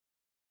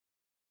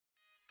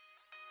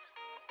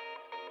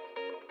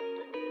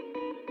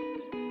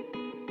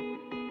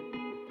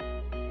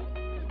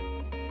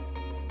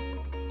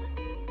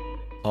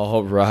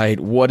All right,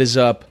 what is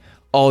up,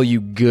 all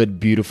you good,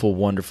 beautiful,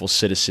 wonderful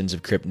citizens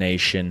of Crypt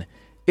Nation?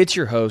 It's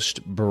your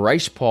host,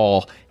 Bryce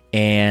Paul,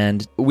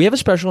 and we have a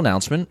special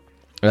announcement.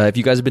 If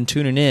you guys have been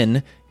tuning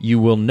in, you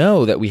will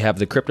know that we have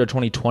the Crypto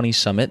 2020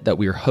 Summit that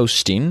we are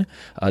hosting.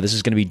 This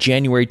is going to be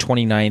January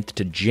 29th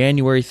to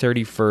January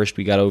 31st.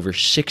 We got over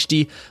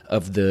 60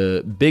 of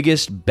the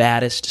biggest,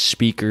 baddest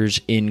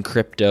speakers in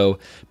crypto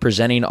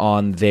presenting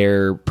on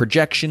their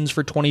projections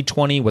for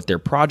 2020, what their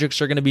projects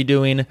are going to be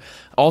doing,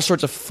 all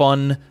sorts of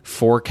fun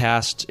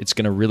forecasts. It's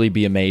going to really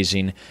be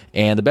amazing.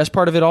 And the best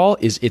part of it all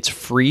is it's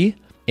free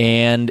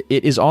and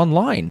it is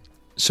online.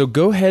 So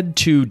go ahead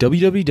to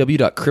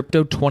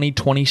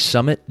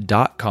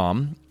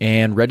www.crypto2020summit.com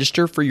and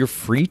register for your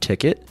free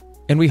ticket,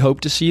 and we hope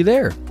to see you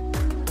there.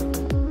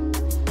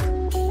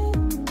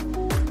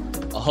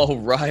 All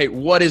right,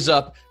 what is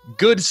up,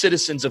 good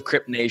citizens of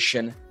Crypt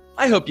Nation?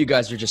 I hope you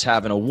guys are just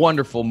having a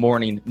wonderful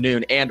morning,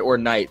 noon, and or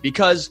night,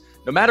 because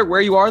no matter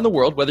where you are in the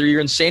world, whether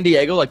you're in San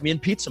Diego like me and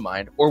Pizza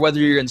Mind, or whether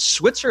you're in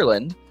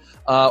Switzerland,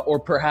 or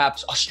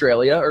perhaps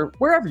Australia, or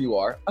wherever you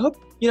are, I hope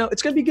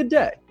it's going to be a good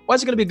day. Why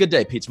is it going to be a good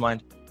day, Pizza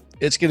Mind?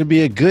 It's going to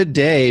be a good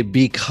day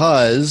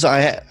because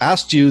I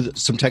asked you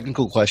some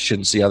technical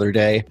questions the other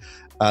day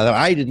that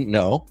I didn't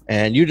know,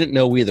 and you didn't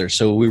know either.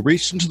 So we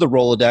reached into the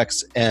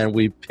Rolodex and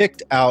we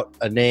picked out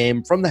a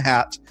name from the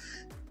hat,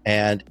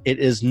 and it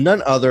is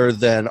none other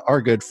than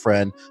our good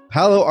friend,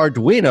 Paolo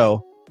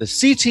Ardoino, the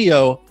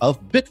CTO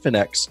of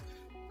Bitfinex,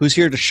 who's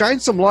here to shine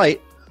some light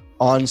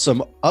on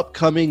some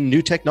upcoming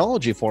new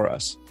technology for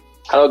us.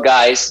 Hello,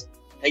 guys.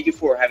 Thank you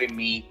for having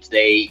me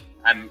today.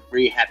 I'm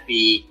really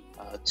happy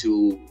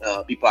to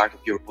be part of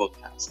your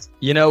podcast.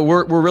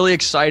 We're really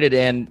excited,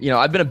 and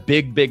I've been a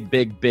big,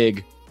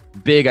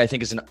 I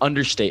think is an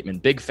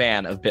understatement, big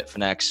fan of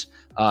Bitfinex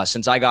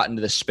since I got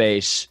into the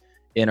space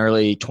in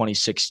early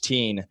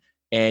 2016,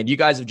 and you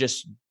guys have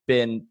just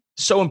been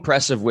so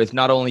impressive with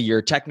not only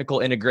your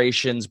technical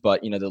integrations,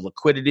 but the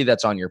liquidity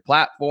that's on your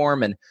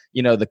platform, and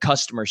the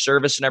customer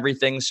service and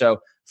everything. So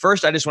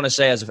first, I just want to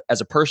say,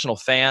 as a personal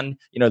fan,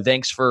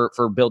 thanks for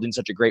building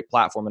such a great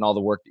platform and all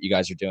the work that you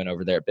guys are doing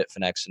over there at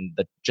Bitfinex, and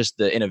just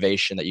the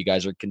innovation that you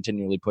guys are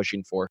continually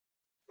pushing for.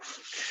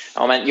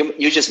 Oh man,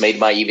 you just made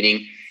my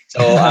evening. So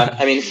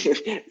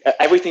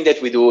everything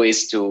that we do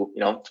is to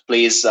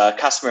please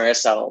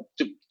customers, to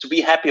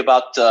be happy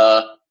about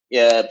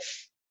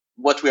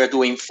what we are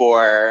doing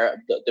for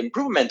the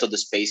improvement of the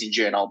space in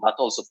general, but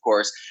also, of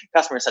course,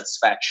 customer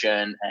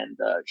satisfaction and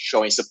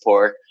showing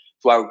support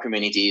to our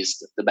community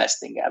is the best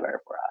thing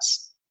ever for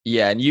us.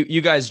 Yeah, and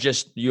you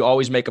guys you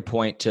always make a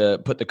point to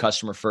put the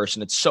customer first,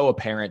 and it's so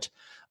apparent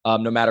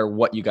no matter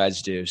what you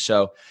guys do.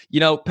 So,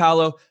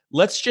 Paolo,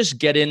 let's just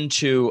get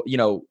into,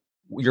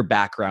 your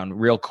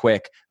background real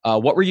quick.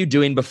 What were you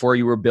doing before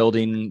you were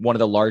building one of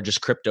the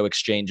largest crypto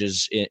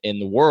exchanges in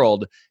the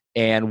world?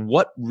 And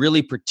what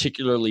really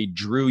particularly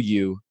drew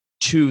you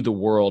to the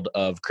world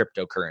of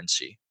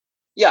cryptocurrency?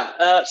 Yeah,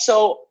 I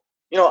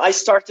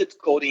started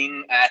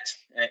coding at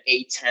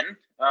age 10.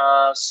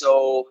 My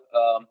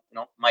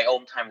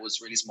home time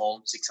was really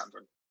small,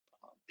 600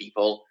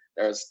 people.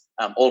 There's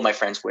all my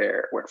friends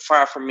were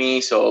far from me,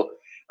 so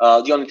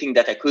the only thing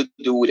that I could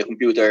do with a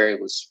computer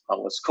was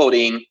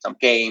coding some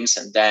games,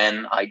 and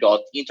then I got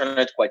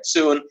internet quite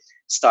soon.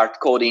 Start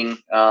coding,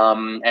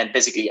 and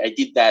basically I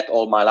did that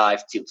all my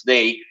life till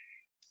today.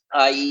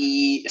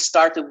 I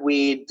started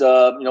with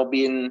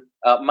being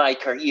my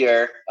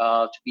career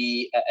to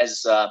be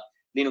as a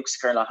Linux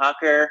kernel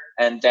hacker,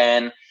 and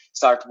then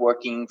start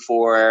working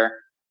for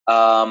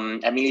a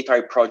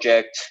military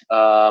project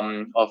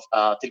of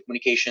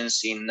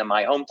telecommunications in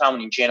my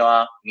hometown in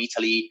Genoa, in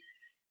Italy,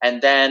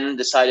 and then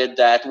decided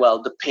that,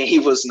 the pay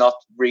was not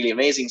really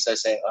amazing. So I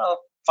said,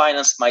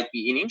 finance might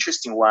be an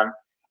interesting one.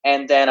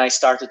 And then I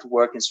started to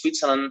work in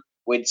Switzerland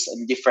with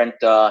some different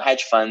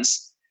hedge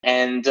funds.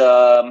 And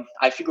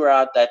I figured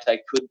out that I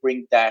could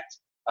bring that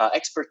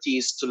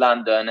expertise to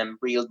London and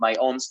build my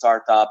own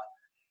startup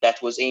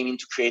that was aiming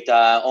to create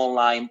an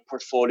online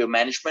portfolio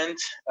management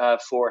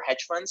for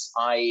hedge funds.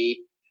 I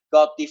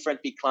got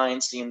different big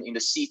clients in the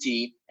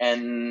city.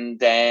 And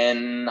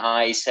then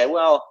I said,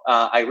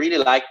 I really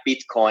like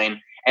Bitcoin.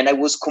 And I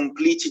was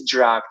completely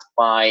dragged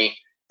by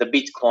the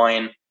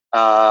Bitcoin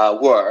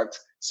world.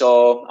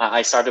 So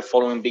I started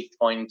following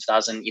Bitcoin in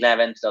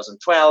 2011,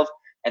 2012.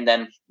 And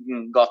then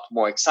got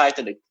more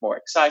excited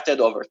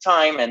over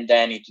time. And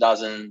then in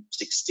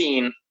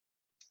 2016,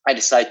 I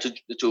decided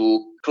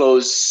to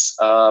close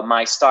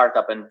my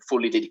startup and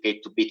fully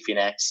dedicate to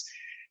Bitfinex.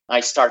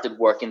 I started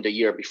working the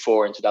year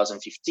before in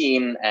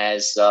 2015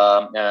 as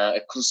a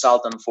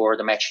consultant for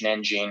the matching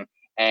engine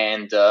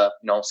and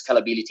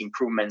scalability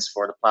improvements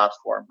for the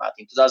platform. But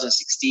in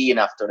 2016,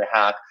 after the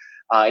hack,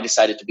 I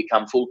decided to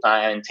become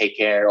full-time and take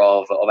care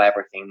of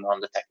everything on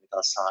the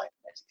technical side,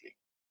 basically.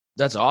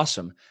 That's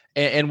awesome.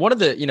 And one of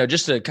the,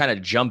 just to kind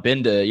of jump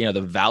into,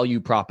 the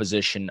value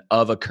proposition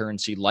of a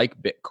currency like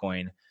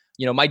Bitcoin,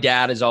 my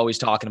dad is always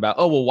talking about,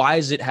 oh, well, why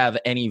does it have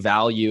any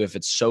value if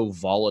it's so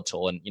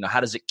volatile? And, how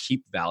does it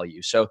keep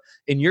value? So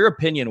in your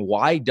opinion,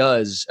 why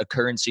does a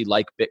currency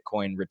like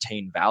Bitcoin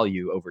retain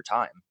value over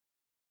time?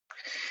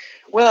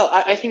 Well,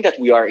 I think that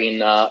we are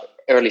in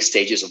early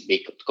stages of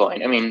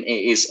Bitcoin. I mean,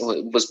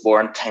 it was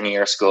born 10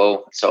 years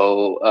ago.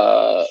 So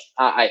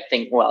I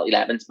think,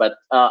 11, but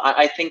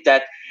I think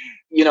that,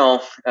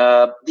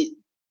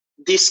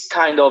 this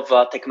kind of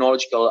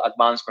technological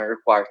advancement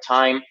require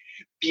time.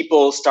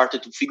 People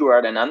started to figure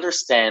out and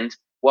understand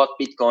what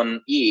Bitcoin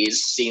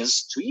is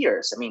since 2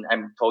 years. I mean,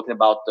 I'm talking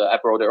about a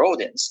broader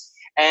audience.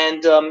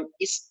 And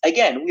it's,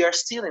 again, we are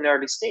still in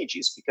early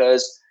stages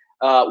because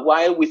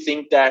while we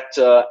think that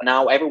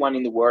now everyone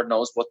in the world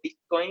knows what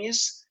Bitcoin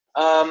is,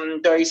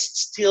 there is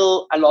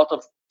still a lot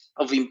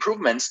of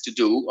improvements to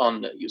do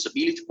on the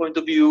usability point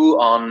of view,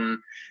 on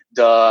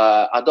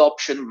the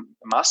adoption,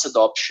 mass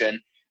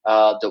adoption,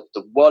 the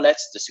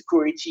wallets, the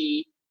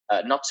security,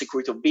 not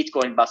security of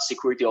Bitcoin, but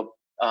security of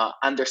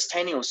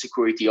understanding of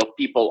security of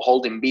people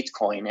holding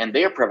Bitcoin and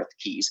their private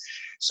keys.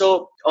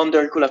 So on the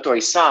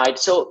regulatory side,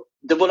 so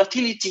the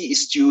volatility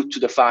is due to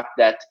the fact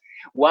that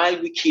while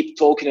we keep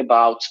talking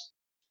about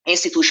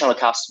institutional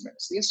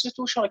customers, the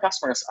institutional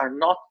customers are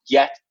not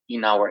yet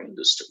in our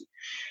industry.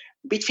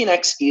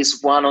 Bitfinex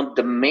is one of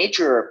the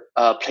major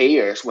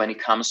players when it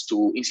comes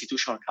to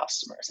institutional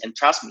customers. And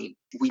trust me,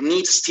 we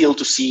need still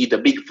to see the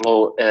big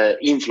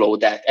inflow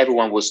that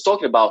everyone was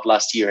talking about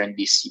last year and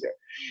this year.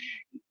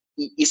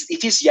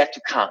 It is yet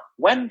to come.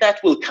 When that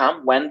will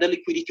come, when the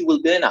liquidity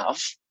will be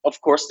enough, of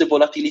course, the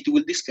volatility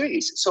will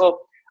decrease. So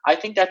I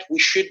think that we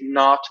should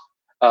not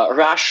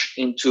rush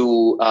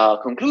into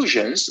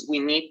conclusions. We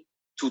need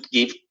to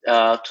give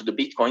to the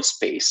Bitcoin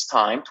space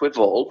time to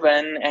evolve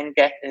and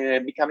get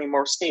becoming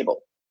more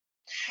stable.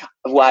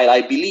 While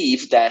I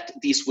believe that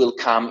this will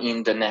come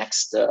in the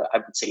next, I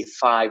would say,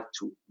 5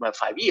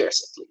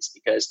 years at least,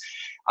 because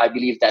I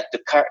believe that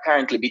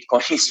currently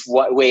Bitcoin is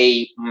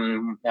way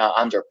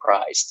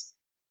underpriced.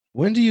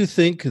 When do you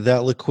think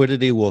that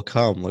liquidity will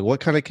come? Like, what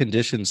kind of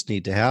conditions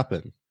need to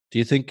happen? Do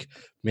you think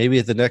maybe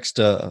at the next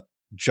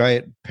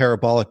giant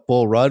parabolic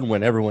bull run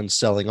when everyone's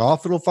selling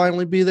off, it'll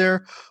finally be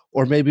there?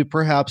 Or maybe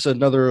perhaps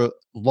another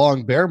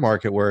long bear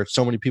market where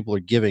so many people are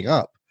giving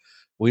up?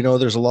 We know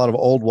there's a lot of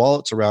old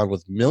wallets around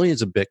with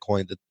millions of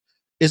Bitcoin that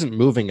isn't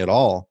moving at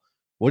all.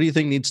 What do you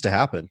think needs to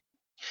happen?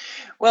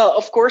 Well,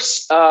 of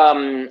course,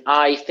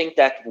 I think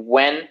that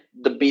when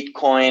the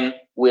Bitcoin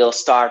will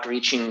start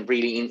reaching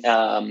really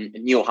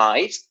new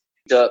heights,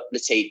 the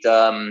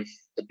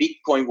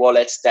Bitcoin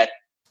wallets that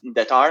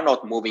are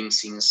not moving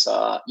since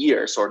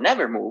years or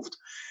never moved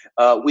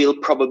will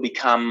probably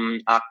become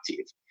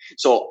active.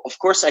 So, of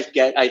course,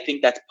 I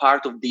think that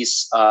part of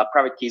these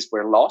private keys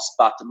were lost,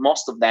 but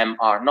most of them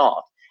are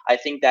not. I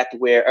think that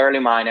we're early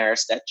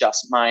miners that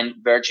just mine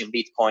virgin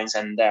Bitcoins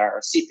and they're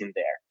sitting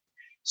there.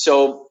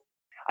 So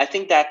I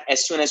think that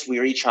as soon as we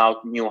reach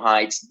out new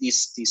heights,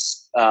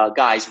 these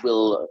guys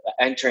will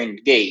enter in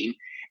the game.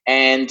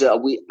 And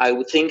I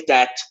would think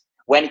that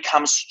when it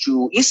comes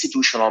to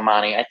institutional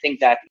money, I think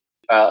that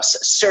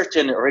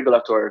certain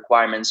regulatory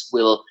requirements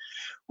will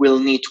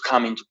need to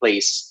come into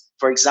place.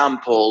 For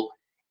example,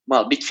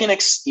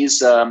 Bitfinex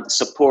is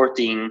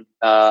supporting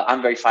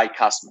unverified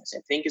customers.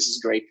 I think this is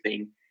a great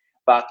thing.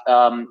 But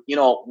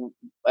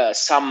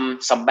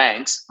some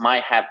banks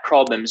might have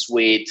problems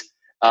with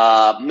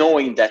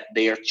knowing that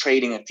their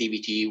trading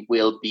activity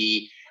will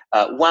be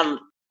one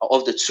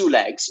of the two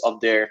legs of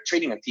their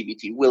trading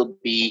activity will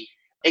be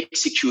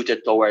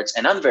executed towards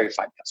an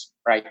unverified customer,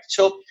 right?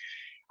 So,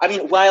 I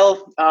mean,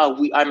 while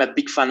I'm a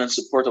big fan and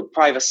support of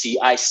privacy,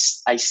 I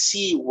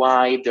see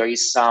why there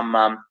is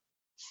some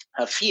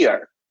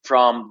fear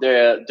from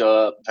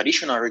the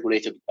traditional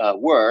regulated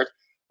world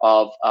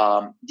of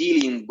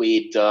dealing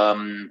with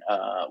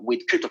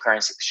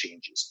cryptocurrency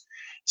exchanges.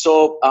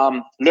 So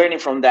learning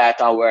from that,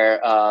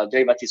 our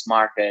derivatives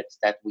market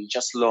that we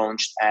just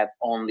launched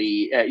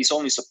is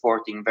only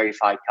supporting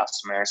verified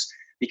customers,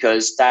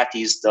 because that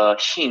is the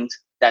hint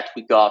that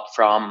we got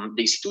from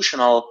the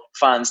institutional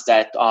funds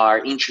that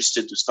are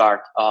interested to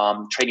start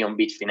trading on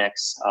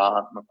Bitfinex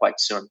quite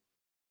soon.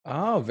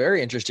 Oh,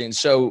 very interesting.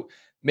 So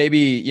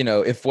maybe,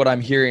 if what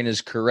I'm hearing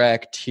is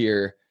correct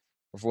here,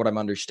 or what I'm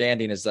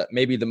understanding is that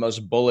maybe the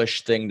most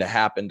bullish thing to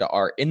happen to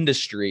our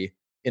industry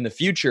in the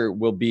future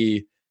will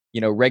be,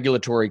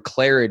 regulatory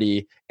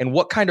clarity. And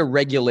what kind of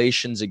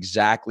regulations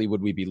exactly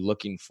would we be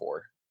looking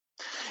for?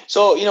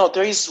 So,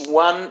 there is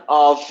one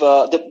of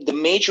the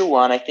major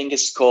one, I think,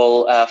 is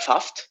called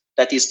FAFT.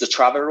 That is the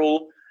travel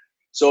rule.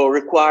 So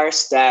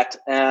requires that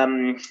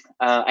an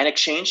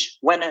exchange,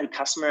 when a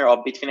customer of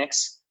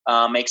Bitfinex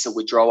makes a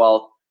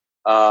withdrawal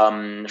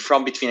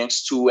from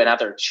Bitfinex to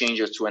another exchange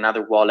or to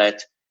another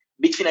wallet,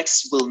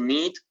 Bitfinex will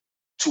need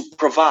to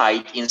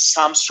provide in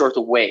some sort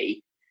of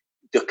way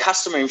the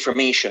customer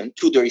information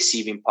to the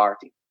receiving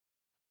party.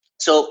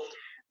 So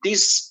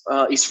this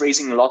is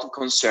raising a lot of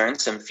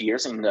concerns and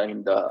fears in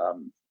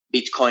the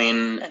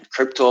Bitcoin and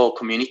crypto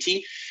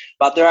community,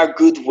 but there are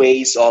good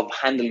ways of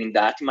handling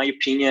that, in my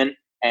opinion.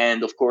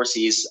 and of course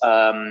is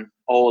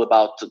all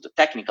about the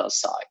technical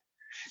side.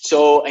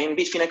 So in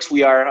Bitfinex,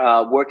 we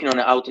are working on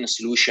a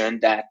solution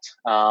that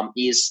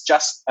is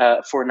just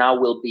for now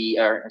will be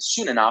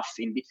soon enough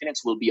in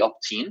Bitfinex will be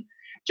opt-in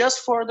just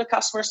for the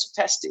customers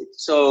to test it.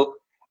 So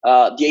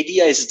the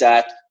idea is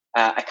that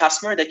a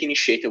customer that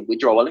initiated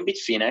withdrawal in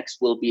Bitfinex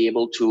will be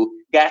able to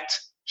get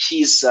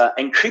his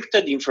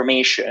encrypted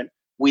information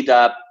with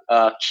a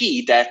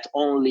key that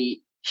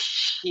only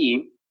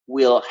he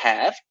will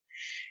have,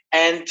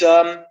 and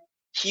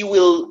he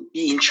will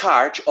be in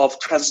charge of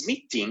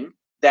transmitting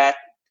that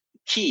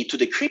key to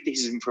decrypt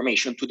his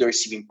information to the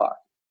receiving party.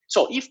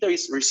 So if the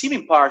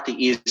receiving party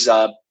is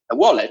a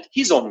wallet,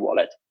 his own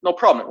wallet, no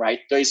problem, right?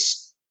 There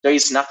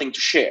is nothing to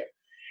share.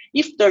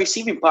 If the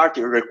receiving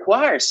party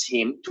requires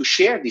him to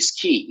share this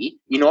key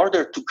in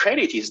order to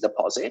credit his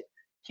deposit,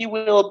 he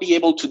will be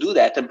able to do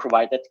that and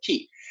provide that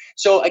key.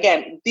 So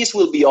again, this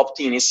will be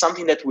opt-in. It's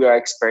something that we are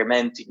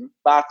experimenting,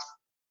 but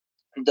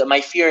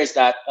my fear is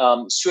that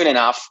soon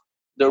enough,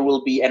 there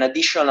will be an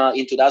additional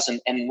in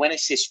 2000. And when I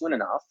say soon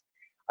enough,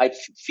 I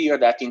fear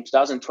that in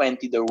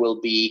 2020, there will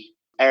be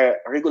a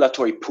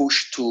regulatory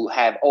push to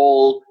have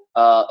all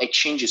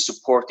exchanges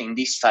supporting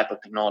this type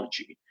of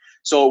technology.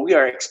 So we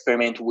are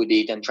experimenting with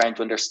it and trying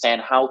to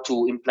understand how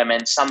to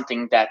implement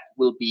something that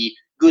will be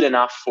good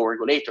enough for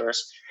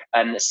regulators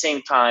and at the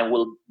same time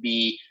will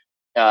be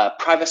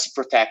privacy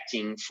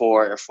protecting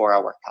for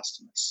our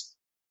customers.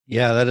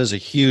 Yeah, that is a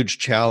huge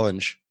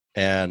challenge.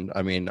 And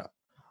I mean,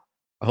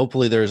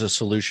 hopefully there's a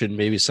solution,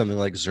 maybe something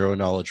like zero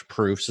knowledge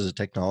proofs is a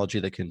technology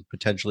that can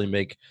potentially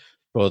make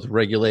both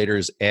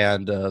regulators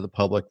and the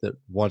public that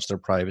wants their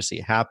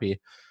privacy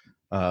happy.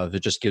 If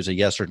it just gives a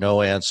yes or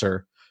no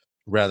answer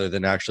rather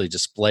than actually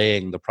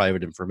displaying the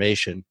private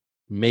information,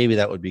 maybe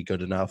that would be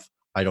good enough.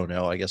 I don't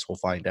know. I guess we'll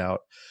find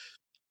out.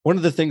 One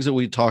of the things that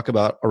we talk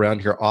about around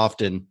here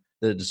often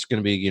that is going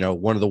to be,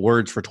 one of the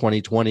words for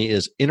 2020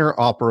 is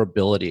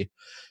interoperability,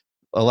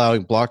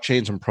 allowing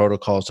blockchains and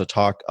protocols to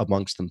talk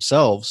amongst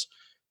themselves.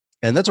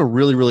 And that's a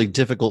really, really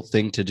difficult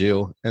thing to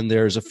do. And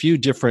there's a few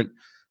different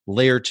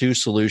layer 2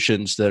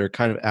 solutions that are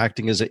kind of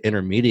acting as an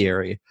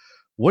intermediary.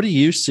 What do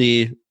you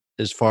see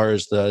as far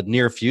as the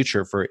near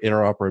future for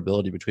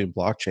interoperability between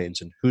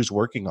blockchains and who's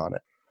working on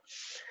it?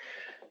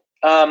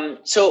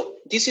 So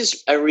this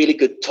is a really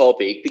good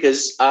topic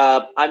because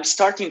I'm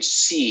starting to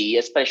see,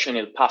 especially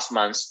in the past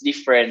months,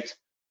 different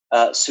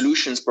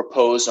solutions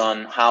proposed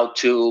on how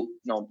to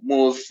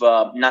move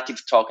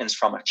native tokens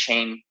from a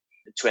chain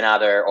to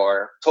another,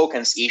 or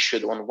tokens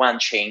issued on one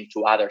chain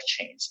to other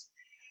chains.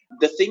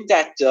 The thing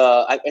that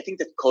I think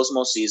that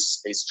Cosmos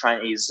is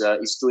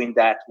doing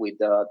that with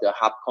the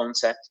hub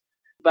concept.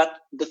 But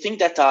the thing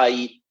that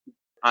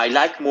I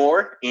like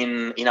more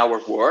in our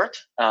world,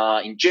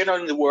 in general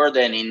in the world,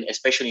 and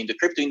especially in the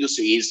crypto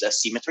industry, is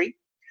symmetry.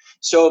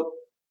 So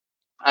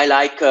I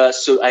like to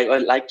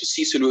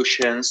see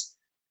solutions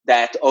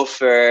that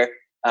offer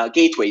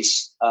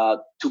gateways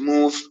to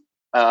move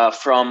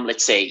from,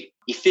 let's say,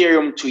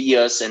 Ethereum to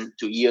EOS, and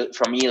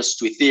from EOS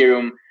to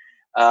Ethereum,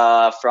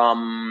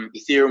 from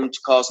Ethereum to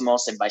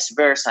Cosmos, and vice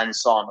versa, and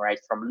so on. Right,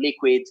 from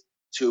Liquid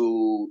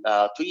to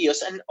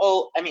EOS, and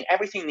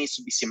everything needs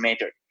to be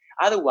symmetric.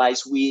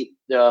 Otherwise,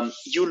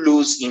 you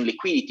lose in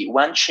liquidity.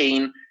 One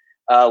chain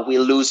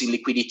will lose in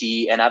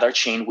liquidity, another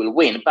chain will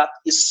win. But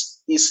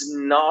it's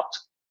not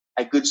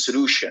a good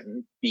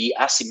solution. Be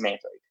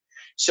asymmetric.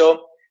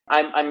 So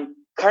I'm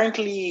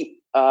currently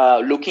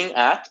looking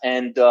at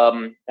and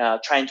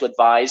trying to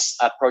advise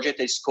a project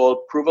that is called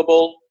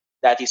Provable,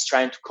 that is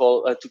trying to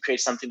create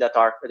something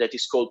that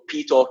is called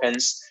P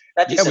tokens.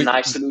 That is a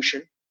nice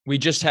solution. We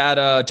just had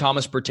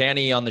Thomas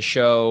Bertani on the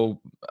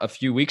show a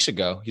few weeks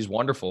ago. He's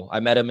wonderful.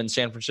 I met him in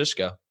San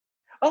Francisco.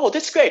 Oh,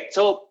 that's great.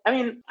 So,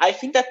 I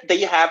think that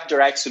they have the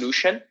right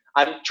solution.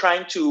 I'm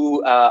trying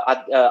to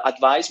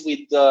advise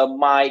with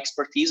my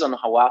expertise on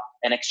how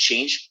an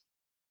exchange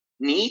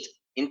need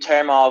in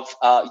terms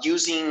of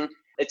using,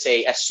 let's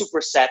say, a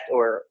superset,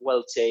 or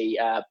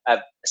a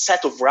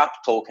set of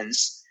wrap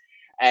tokens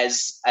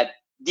as a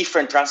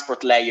different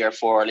transport layer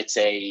for, let's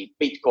say,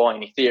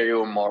 Bitcoin,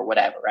 Ethereum, or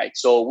whatever, right?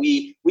 So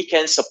we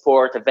can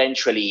support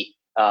eventually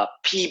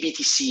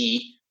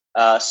PBTC,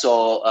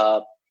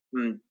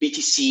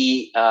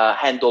 BTC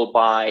handled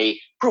by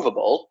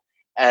Provable,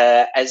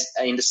 as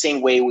in the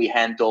same way we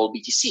handle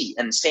BTC,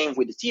 and same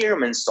with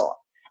Ethereum and so on.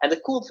 And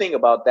the cool thing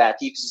about that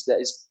is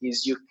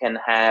you can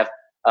have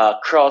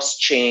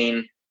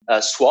cross-chain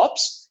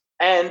swaps,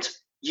 and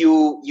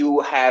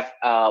you have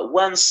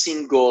one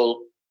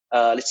single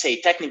let's say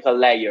technical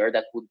layer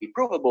that would be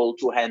provable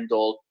to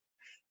handle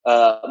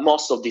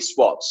most of these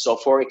swaps. So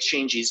for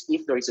exchanges,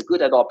 if there is a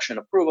good adoption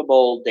of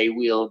Provable,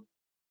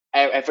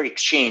 every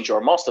exchange or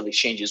most of the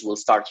exchanges will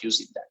start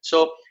using that.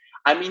 So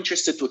I'm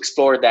interested to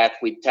explore that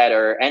with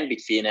Tether and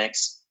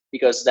Bitfinex,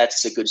 because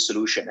that's a good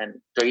solution. And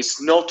there is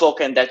no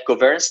token that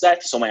governs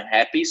that, so I'm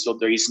happy. So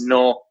there is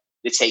no,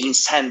 let's say,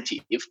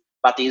 incentive,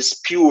 but is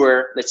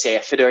pure, let's say,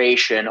 a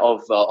federation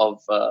of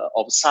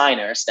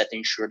signers that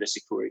ensure the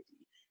security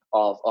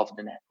of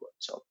the network.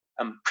 So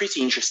I'm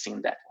pretty interested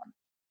in that one.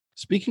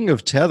 Speaking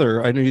of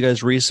Tether, I know you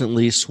guys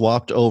recently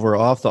swapped over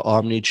off the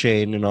Omni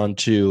chain and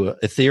onto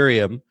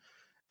Ethereum.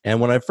 And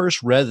when I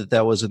first read that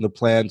that was in the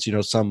plans,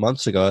 some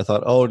months ago, I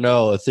thought, oh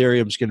no,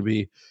 Ethereum's going to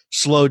be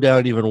slowed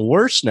down even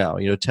worse now.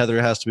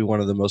 Tether has to be one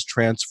of the most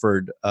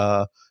transferred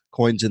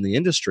coins in the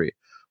industry.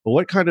 But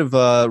what kind of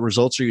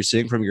results are you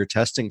seeing from your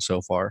testing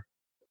so far?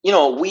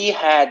 We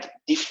had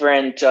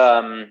different.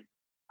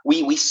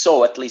 We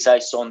saw, at least I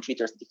saw on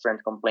Twitter,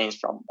 different complaints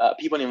from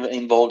people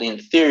involved in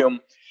Ethereum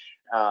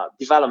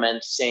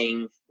development,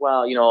 saying,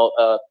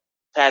 well,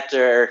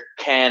 Tether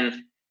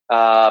can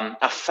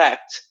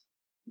affect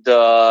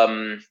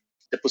the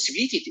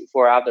possibility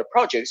for other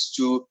projects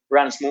to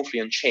run smoothly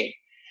on chain,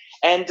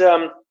 and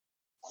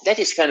that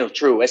is kind of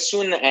true. As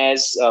soon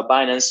as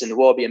Binance and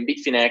Huobi and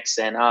Bitfinex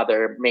and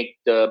other made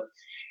the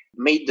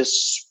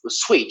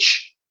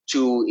switch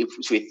to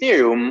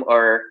Ethereum,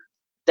 or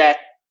that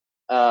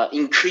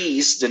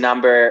increase the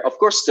number, of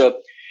course,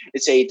 the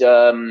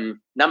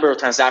number of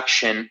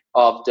transaction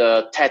of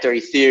the Tether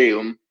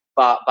Ethereum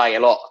by a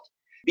lot.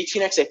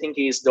 Bitfinex, I think,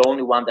 is the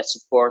only one that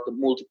support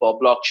multiple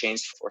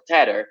blockchains for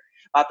Tether.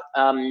 But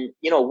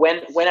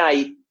when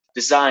I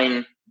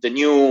design the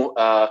new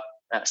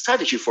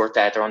strategy for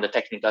Tether on the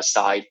technical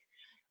side,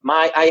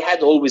 I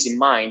had always in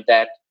mind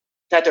that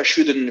Tether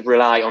shouldn't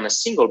rely on a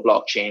single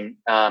blockchain.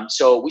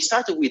 So we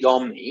started with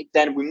Omni,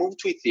 then we moved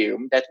to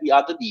Ethereum, then we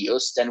added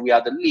EOS, then we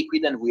added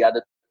Liquid, and we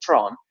added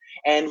Tron,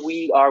 and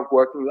we are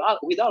working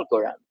with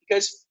Algorand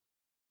because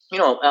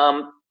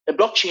a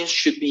blockchain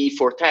should be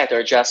for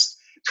Tether just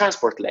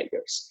transport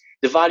layers.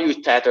 The value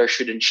of Tether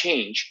shouldn't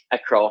change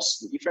across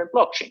the different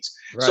blockchains.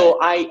 Right. So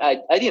I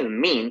didn't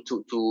mean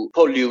to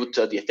pollute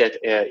the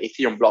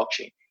Ethereum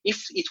blockchain.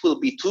 If it will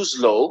be too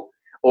slow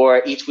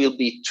or it will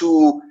be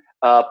too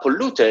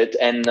polluted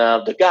and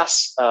the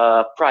gas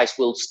price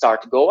will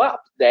start to go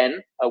up,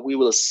 then we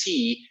will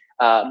see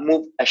a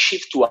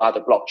shift to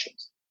other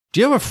blockchains. Do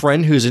you have a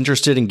friend who's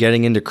interested in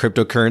getting into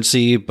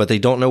cryptocurrency, but they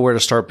don't know where to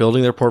start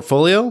building their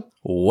portfolio?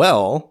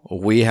 Well,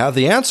 we have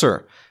the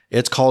answer.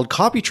 It's called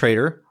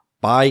CopyTrader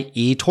by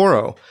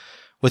eToro.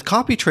 With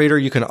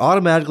CopyTrader, you can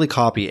automatically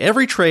copy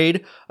every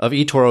trade of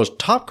eToro's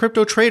top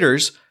crypto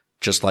traders,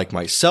 just like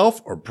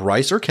myself or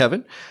Bryce or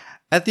Kevin,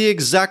 at the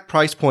exact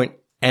price point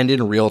and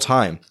in real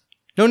time.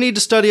 No need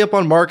to study up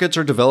on markets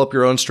or develop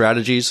your own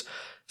strategies.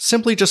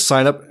 Simply just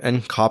sign up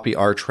and copy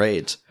our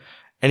trades.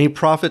 Any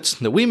profits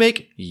that we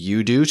make,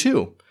 you do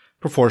too.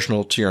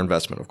 Proportional to your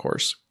investment, of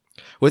course.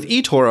 With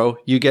eToro,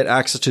 you get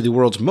access to the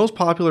world's most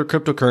popular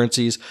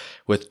cryptocurrencies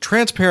with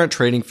transparent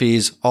trading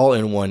fees all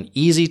in one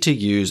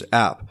easy-to-use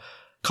app.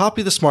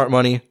 Copy the smart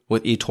money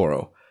with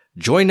eToro.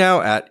 Join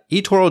now at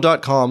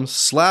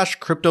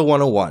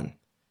eToro.com/crypto101.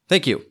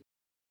 Thank you.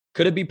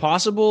 Could it be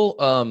possible,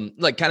 kind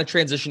of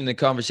transitioning the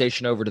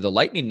conversation over to the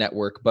Lightning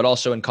Network, but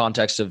also in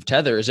context of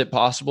Tether, is it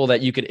possible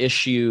that you could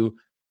issue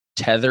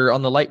Tether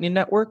on the Lightning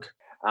Network?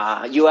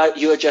 You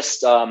are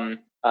just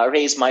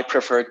raised my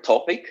preferred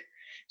topic.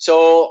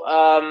 So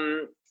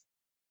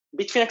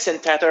Bitfinex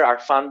and Tether are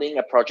funding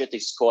a project.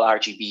 It's called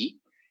RGB.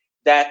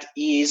 That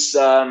is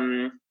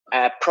a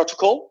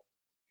protocol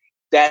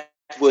that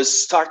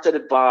was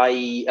started by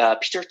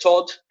Peter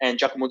Todd and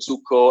Giacomo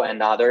Zucco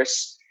and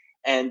others,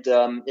 and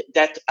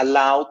that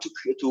allowed to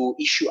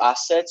issue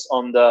assets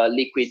on the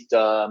Liquid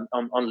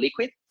on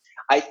Liquid.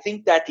 I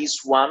think that is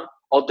one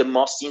of the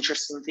most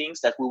interesting things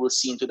that we will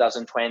see in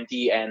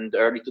 2020 and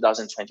early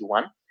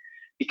 2021.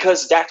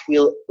 Because that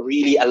will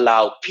really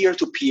allow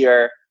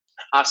peer-to-peer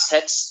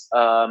assets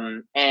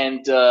and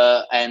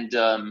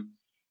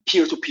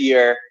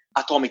peer-to-peer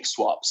atomic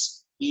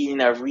swaps in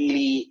a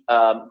really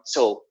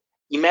so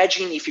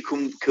imagine if you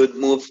could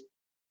move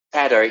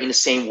Tether in the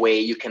same way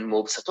you can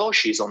move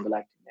Satoshis on the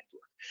Lightning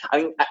Network. I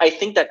mean, I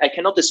think that I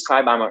cannot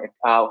describe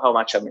how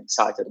much I'm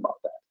excited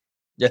about that.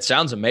 That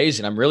sounds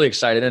amazing. I'm really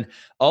excited. And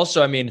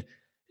also, I mean,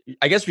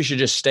 I guess we should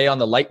just stay on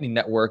the Lightning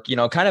Network,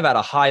 kind of at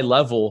a high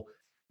level.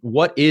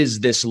 What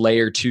is this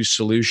layer 2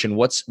 solution?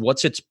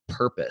 What's its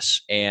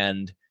purpose?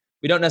 And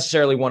we don't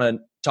necessarily want to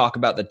talk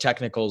about the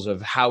technicals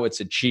of how it's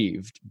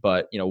achieved,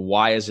 but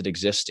why is it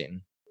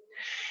existing?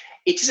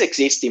 It is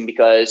existing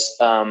because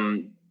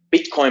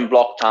Bitcoin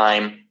block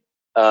time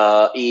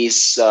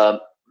is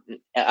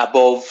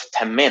above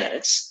 10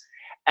 minutes.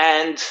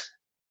 And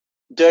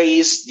there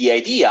is the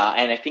idea,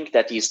 and I think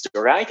that is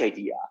the right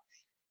idea,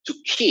 to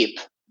keep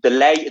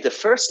the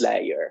first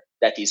layer,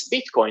 that is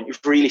Bitcoin,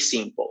 really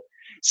simple.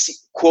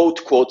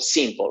 Quote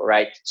simple,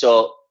 right?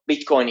 So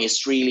Bitcoin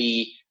is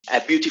really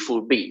a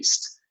beautiful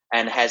beast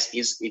and has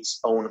its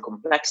own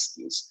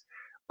complexities,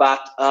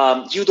 but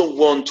you don't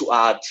want to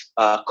add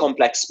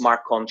complex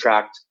smart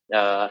contract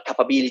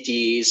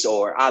capabilities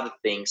or other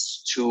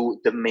things to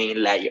the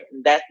main layer.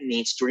 That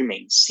needs to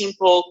remain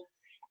simple,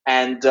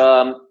 and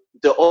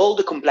all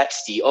the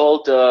complexity,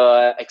 all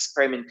the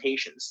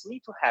experimentations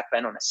need to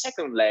happen on a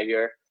second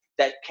layer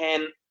that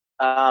can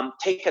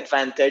take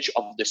advantage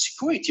of the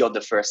security of the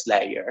first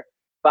layer,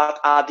 but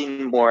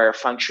adding more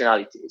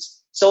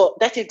functionalities. So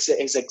that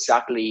is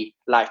exactly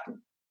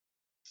Lightning.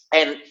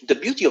 And the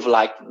beauty of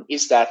Lightning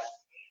is that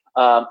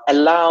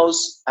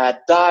allows a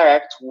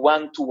direct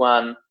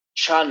one-to-one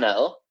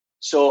channel.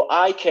 So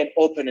I can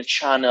open a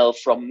channel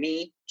from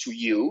me to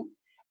you,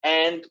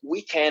 and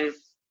we can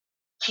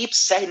keep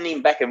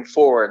sending back and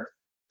forward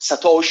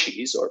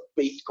Satoshis or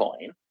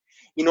Bitcoin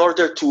in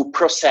order to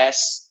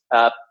process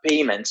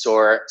payments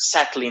or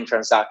settling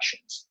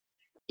transactions.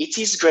 It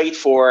is great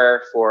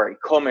for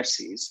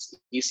e-commerces.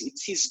 It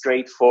is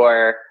great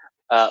for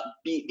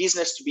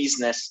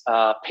business-to-business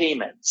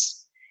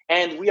payments.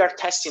 And we are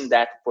testing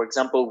that, for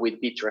example, with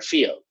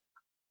Bitrefill.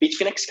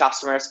 Bitfinex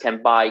customers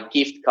can buy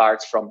gift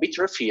cards from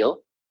Bitrefill,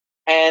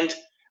 and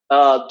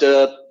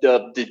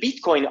the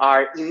Bitcoin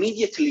are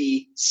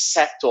immediately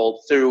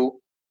settled through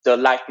the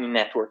Lightning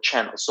Network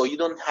channel. So you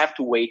don't have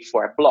to wait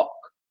for a block,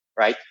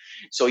 right?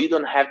 So you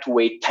don't have to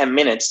wait 10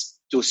 minutes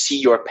to see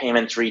your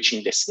payment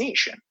reaching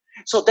destination.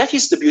 So that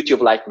is the beauty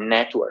of Lightning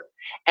Network.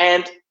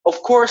 And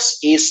of course,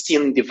 is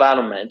still in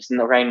development.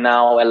 Right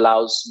now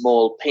allows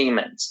small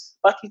payments,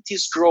 but it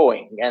is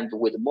growing. And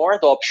with more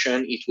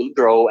adoption, it will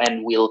grow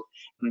and will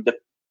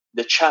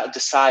the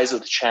size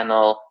of the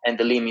channel and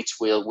the limits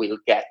will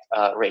get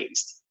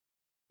raised.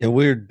 Yeah,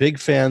 we're big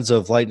fans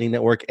of Lightning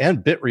Network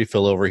and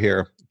Bitrefill over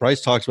here.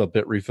 Bryce talks about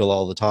Bitrefill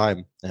all the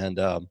time. And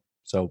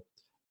so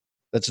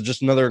that's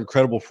just another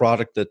incredible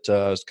product that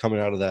is coming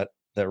out of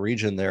that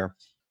region there.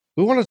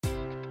 We want to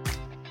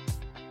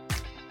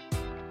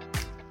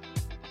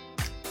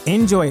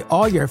enjoy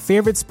all your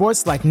favorite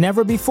sports like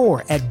never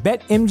before at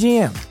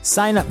BetMGM.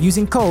 Sign up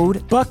using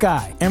code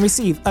Buckeye and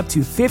receive up to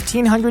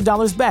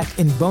 $1,500 back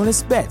in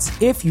bonus bets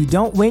if you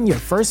don't win your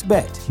first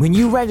bet. When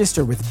you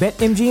register with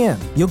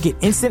BetMGM, you'll get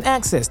instant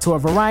access to a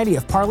variety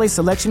of parlay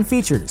selection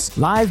features,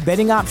 live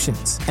betting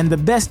options, and the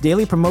best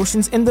daily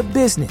promotions in the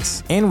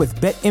business. And with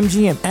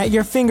BetMGM at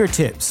your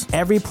fingertips,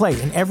 every play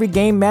and every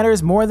game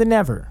matters more than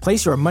ever.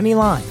 Place your money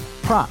line,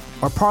 prop,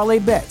 or parlay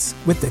bets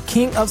with the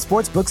king of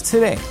sportsbooks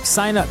today.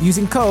 Sign up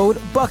using code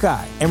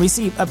Buckeye and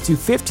receive up to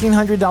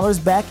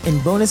 $1,500 back in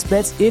bonus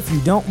bets if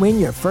you don't win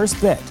your first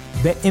bet.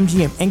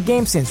 BetMGM and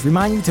GameSense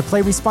remind you to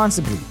play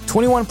responsibly.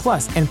 21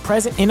 plus and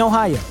present in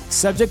Ohio,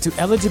 subject to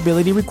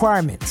eligibility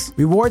requirements.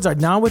 Rewards are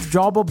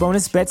non-withdrawable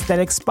bonus bets that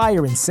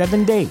expire in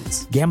 7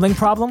 days. Gambling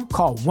problem?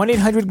 Call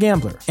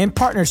 1-800-GAMBLER in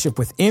partnership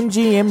with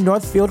MGM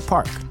Northfield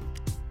Park.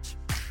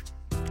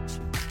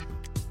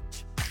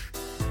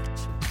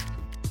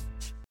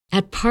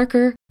 At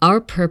Parker,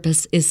 our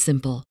purpose is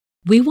simple.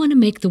 We want to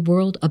make the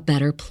world a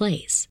better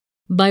place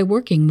by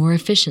working more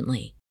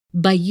efficiently,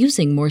 by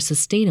using more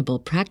sustainable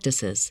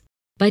practices,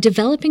 by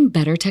developing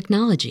better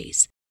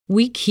technologies.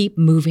 We keep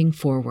moving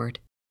forward.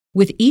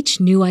 With each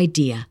new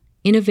idea,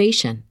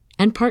 innovation,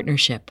 and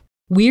partnership,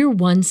 we're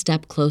one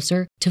step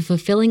closer to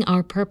fulfilling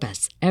our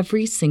purpose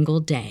every single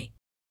day.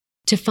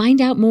 To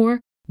find out more,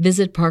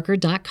 visit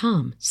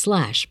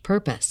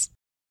parker.com/purpose.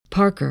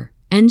 Parker,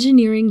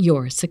 engineering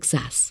your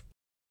success.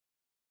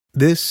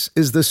 This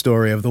is the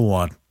story of the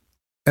one.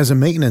 As a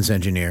maintenance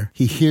engineer,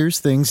 he hears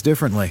things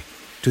differently.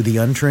 To the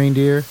untrained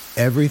ear,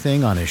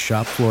 everything on his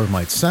shop floor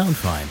might sound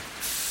fine,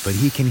 but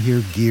he can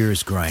hear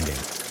gears grinding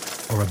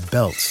or a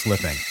belt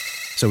slipping.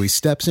 So he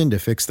steps in to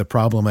fix the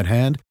problem at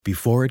hand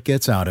before it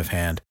gets out of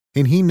hand.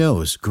 And he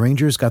knows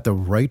Grainger's got the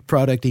right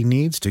product he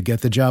needs to get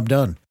the job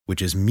done,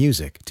 which is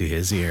music to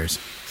his ears.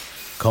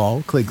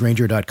 Call, click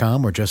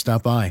Grainger.com, or just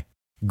stop by.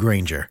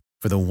 Grainger,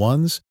 for the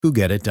ones who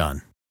get it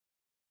done.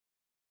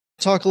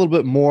 talk a little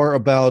bit more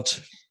about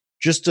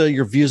just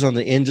your views on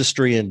the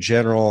industry in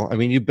general. I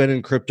mean, you've been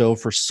in crypto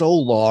for so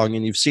long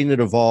and you've seen it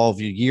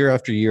evolve year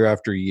after year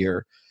after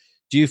year.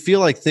 Do you feel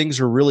like things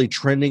are really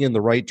trending in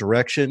the right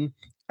direction?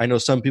 I know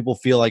some people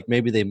feel like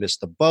maybe they missed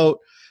the boat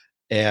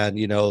and,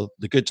 you know,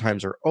 the good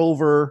times are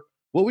over.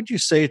 What would you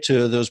say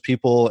to those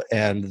people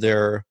and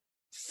their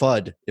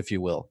FUD, if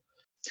you will?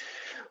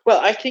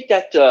 Well, I think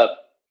that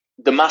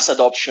the mass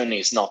adoption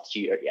is not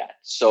here yet.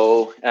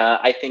 So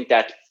I think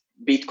that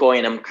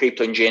Bitcoin and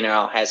crypto in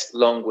general has a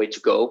long way to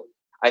go.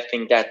 I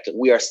think that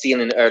we are still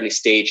in the early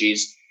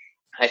stages.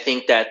 I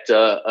think that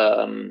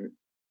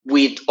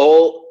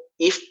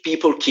if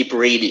people keep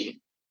reading,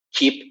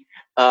 keep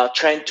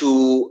trying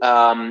to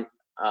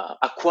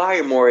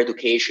acquire more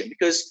education,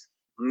 because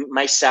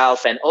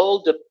myself and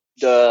all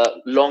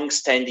the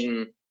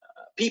long-standing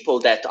people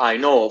that I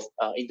know of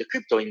in the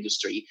crypto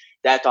industry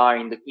that are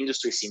in the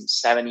industry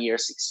since 7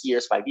 years, 6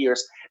 years, 5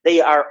 years,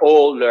 they are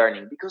all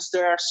learning because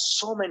there are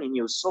so many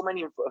news, so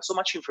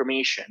much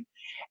information,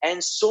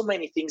 and so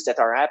many things that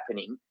are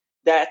happening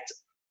that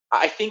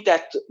I think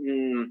that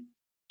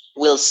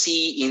we'll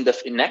see in the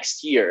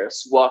next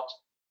years what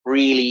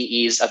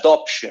really is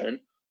adoption,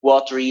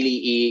 what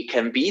really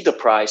can be the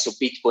price of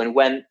Bitcoin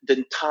when the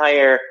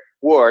entire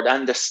world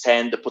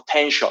understand the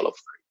potential of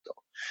crypto.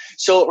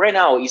 So right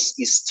now is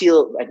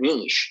still a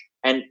niche,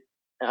 and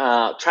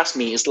trust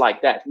me, it's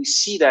like that. We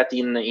see that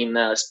in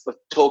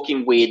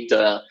talking with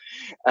the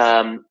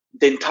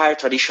entire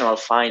traditional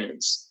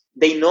finance.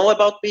 They know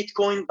about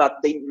Bitcoin, but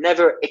they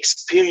never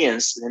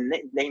experienced, and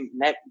they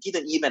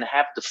didn't even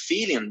have the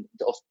feeling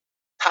of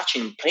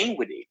touching, playing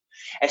with it.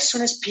 As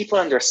soon as people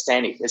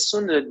understand it, as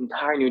soon as the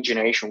entire new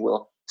generation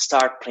will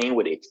start playing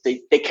with it.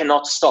 They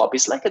cannot stop.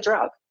 It's like a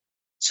drug.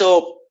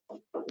 So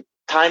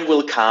time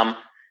will come.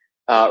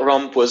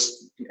 Rome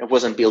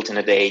wasn't built in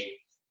a day.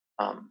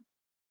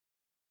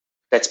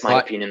 That's my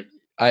opinion.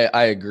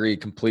 I agree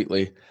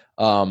completely.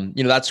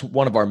 That's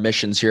one of our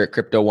missions here at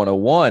Crypto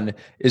 101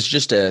 is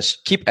just to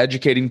keep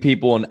educating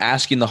people and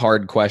asking the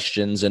hard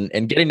questions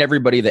and getting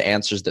everybody the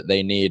answers that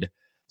they need.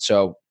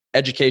 So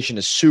education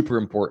is super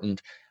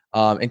important.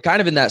 And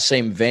kind of in that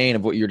same vein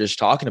of what you're just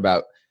talking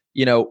about,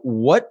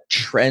 what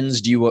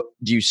trends do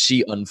you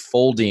see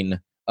unfolding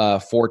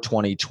for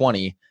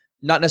 2020?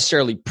 Not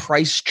necessarily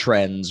price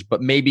trends,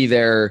 but maybe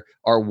there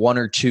are one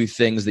or two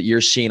things that you're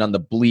seeing on the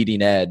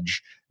bleeding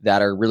edge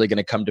that are really going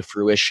to come to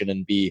fruition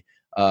and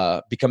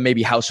become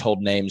maybe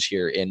household names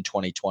here in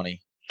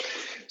 2020?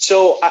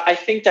 So I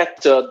think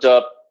that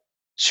the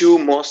two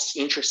most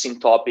interesting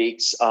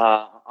topics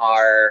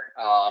are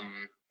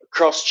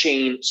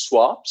cross-chain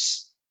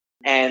swaps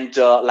and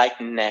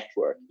Lightning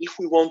Network. If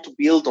we want to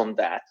build on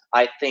that,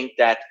 I think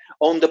that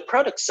on the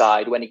product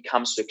side, when it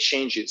comes to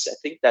exchanges, I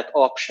think that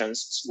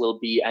options will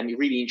be a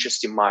really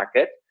interesting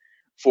market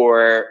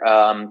for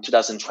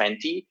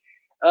 2020.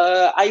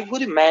 I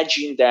would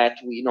imagine that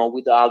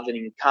with the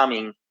halvening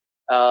coming,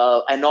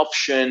 an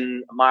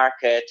option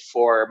market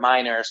for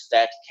miners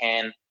that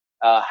can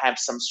have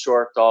some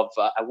sort of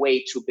a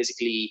way to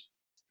basically,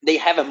 they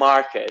have a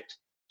market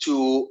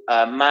to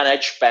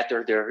manage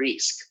better their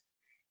risk.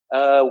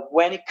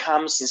 When it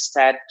comes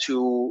instead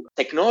to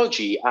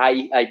technology,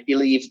 I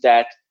believe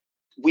that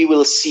we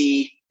will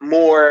see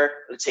more,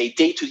 let's say,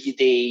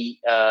 day-to-day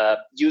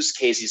use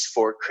cases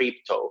for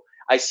crypto.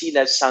 I see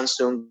that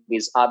Samsung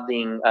is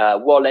adding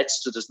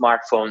wallets to the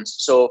smartphones.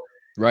 So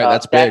right,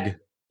 that's big.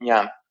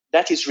 Yeah,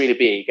 that is really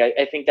big.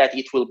 I think that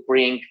it will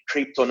bring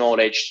crypto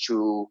knowledge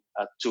to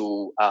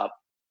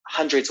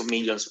hundreds of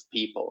millions of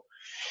people.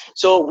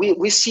 So we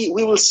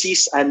will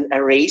see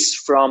a race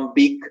from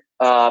big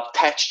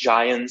tech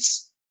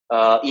giants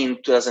in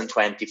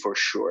 2020 for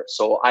sure.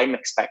 So I'm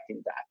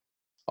expecting that.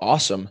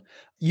 Awesome.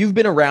 You've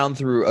been around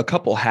through a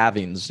couple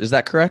halvings. Is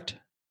that correct?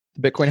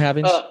 The Bitcoin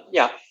halvings?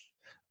 Yeah.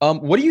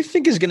 What do you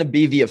think is going to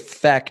be the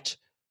effect?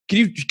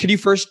 Could you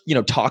first,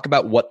 talk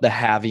about what the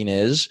halving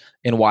is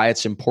and why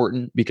it's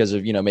important because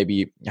of,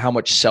 maybe how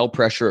much sell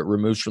pressure it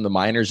removes from the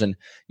miners and,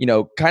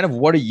 kind of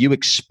what are you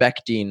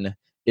expecting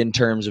in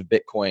terms of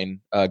Bitcoin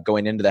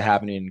going into the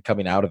halving and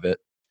coming out of it?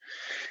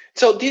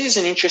 So this is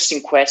an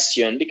interesting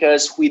question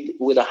because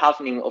with the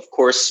halving, of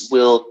course,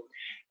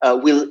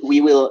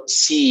 we will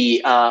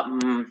see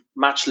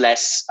much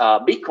less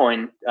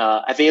Bitcoin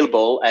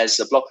available as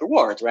a block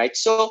reward, right?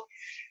 So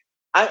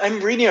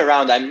I'm reading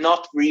around. I'm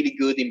not really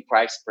good in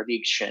price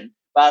prediction,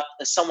 but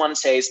someone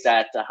says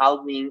that the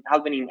halving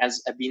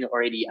has been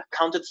already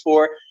accounted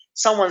for.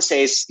 Someone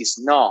says it's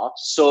not.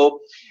 So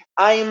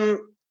I'm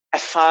a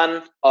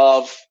fan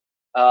of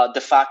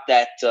the fact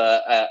that,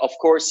 of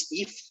course,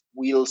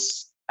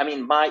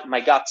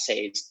 my gut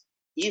says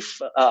if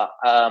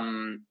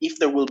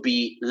there will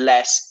be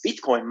less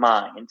Bitcoin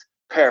mined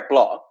per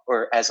block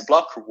or as a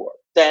block reward,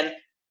 then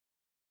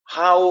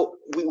how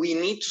we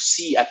need to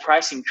see a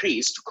price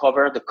increase to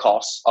cover the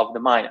costs of the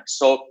miner.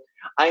 So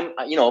I'm,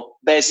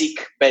 basic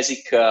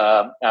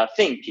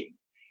thinking,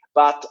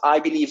 but I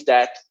believe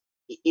that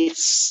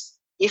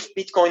if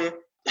Bitcoin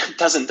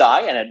doesn't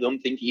die, and I don't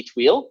think it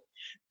will,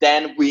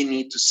 then we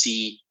need to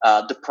see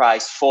the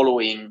price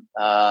following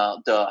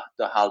the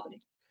halving.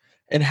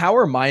 And how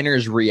are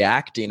miners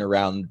reacting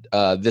around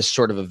this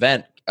sort of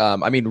event?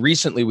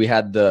 Recently we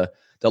had the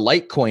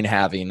Litecoin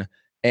halving.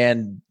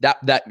 And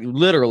that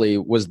literally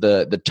was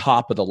the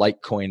top of the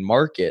Litecoin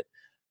market.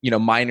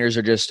 Miners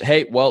are just,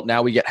 hey, well,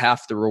 now we get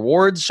half the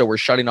rewards, so we're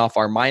shutting off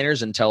our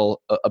miners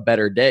until a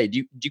better day.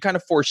 Do you kind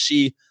of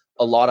foresee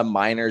a lot of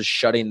miners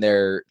shutting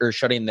their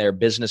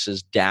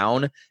businesses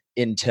down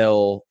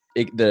until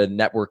the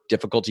network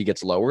difficulty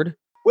gets lowered?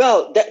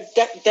 Well,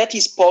 that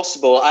is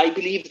possible. I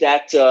believe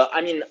that.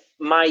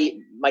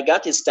 My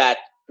gut is that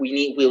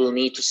we will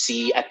need to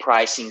see a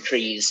price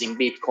increase in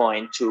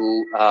Bitcoin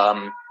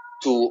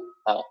to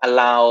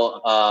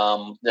allow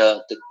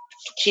to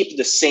keep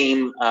the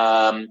same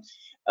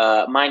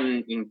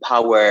mining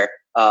power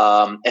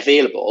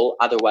available.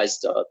 Otherwise,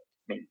 the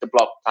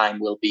block time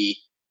will be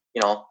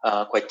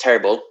quite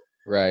terrible.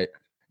 Right.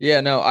 Yeah.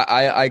 No,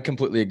 I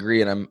completely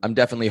agree, and I'm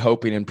definitely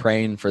hoping and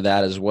praying for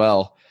that as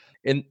well.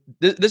 And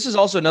this is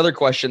also another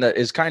question that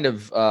is kind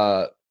of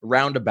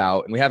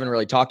roundabout, and we haven't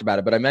really talked about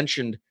it. But I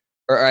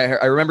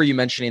remember you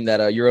mentioning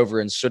that you're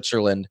over in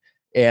Switzerland.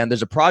 And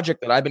there's a project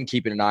that I've been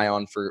keeping an eye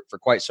on for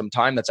quite some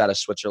time that's out of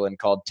Switzerland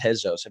called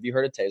Tezos. Have you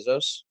heard of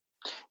Tezos?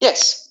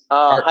 Yes,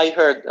 I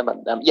heard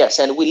about them. Yes,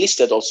 and we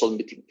listed also in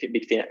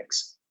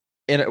Bitfinex.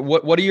 And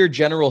what are your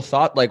general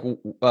thoughts on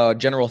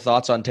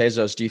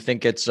Tezos? Do you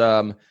think it's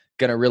going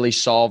to really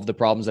solve the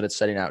problems that it's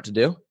setting out to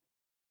do?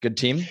 Good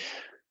team?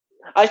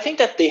 I think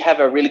that they have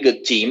a really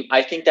good team.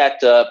 I think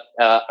that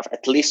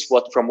at least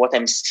from what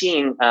I'm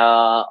seeing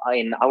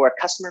in our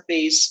customer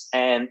base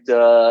and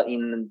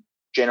in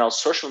general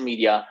social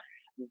media,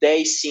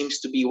 they seems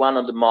to be one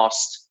of the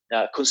most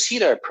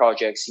consider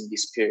projects in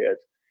this period.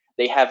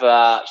 They have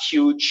a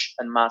huge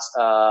and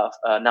massive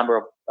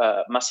number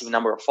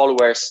of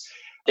followers.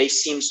 They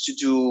seems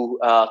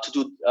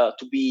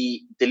to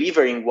be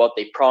delivering what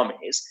they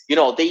promise.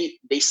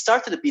 They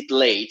started a bit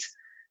late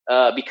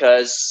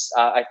because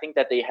I think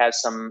that they have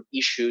some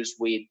issues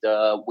with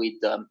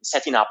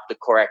setting up the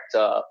correct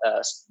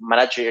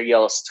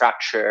managerial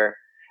structure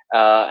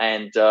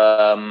and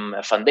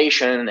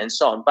foundation and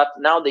so on. But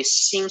now they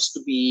seems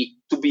to be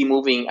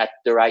moving at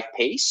the right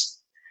pace.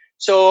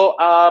 So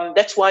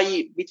that's why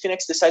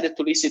Bitfinex decided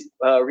to list it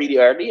really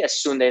early,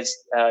 as soon as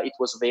it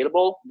was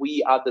available.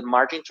 We added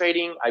margin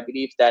trading. I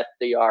believe that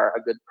they are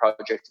a good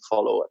project to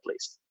follow, at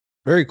least.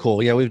 Very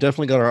cool. Yeah, we've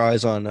definitely got our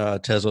eyes on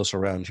Tezos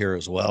around here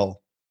as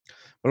well.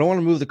 But I want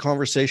to move the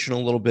conversation a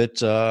little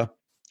bit.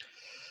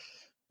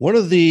 One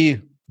of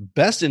the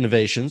best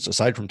innovations,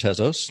 aside from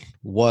Tezos,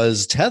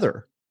 was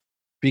Tether.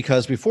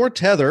 Because before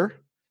Tether,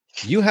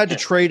 you had to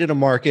trade in a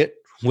market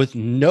with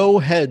no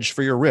hedge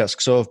for your risk.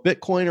 So if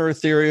Bitcoin or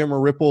Ethereum or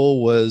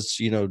Ripple was,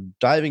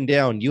 diving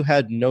down, you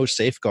had no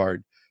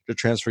safeguard to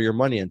transfer your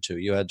money into.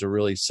 You had to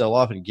really sell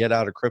off and get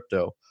out of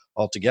crypto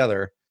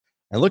altogether.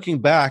 And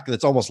looking back,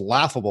 it's almost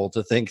laughable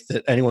to think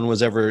that anyone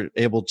was ever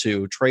able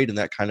to trade in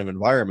that kind of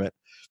environment.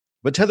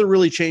 But Tether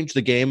really changed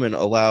the game and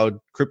allowed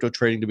crypto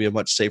trading to be a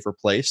much safer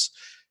place.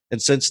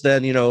 And since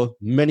then,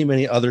 many,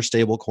 many other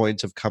stable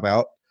coins have come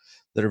out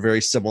that are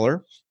very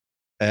similar.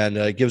 And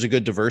it gives a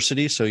good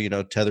diversity. So,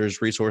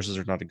 Tether's resources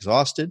are not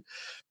exhausted.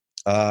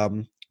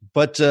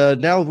 But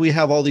now we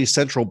have all these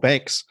central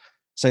banks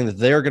saying that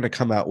they're going to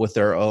come out with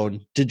their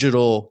own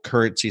digital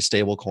currency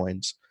stable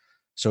coins,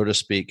 so to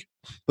speak.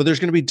 But there's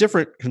going to be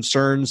different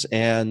concerns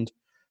and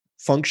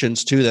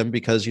functions to them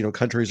because,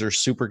 countries are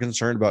super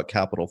concerned about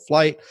capital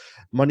flight,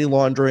 money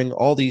laundering,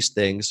 all these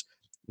things.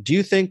 Do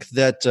you think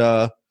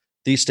that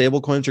these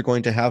stable coins are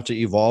going to have to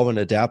evolve and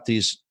adapt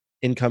these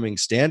incoming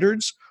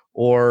standards?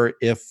 Or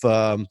if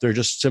they're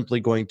just simply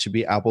going to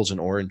be apples and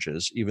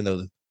oranges, even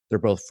though they're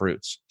both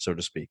fruits, so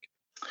to speak?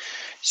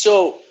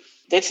 So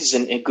that is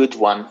a good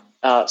one.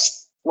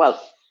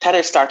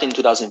 Tether started in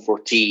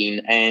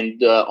 2014,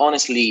 and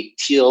honestly,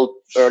 till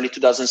early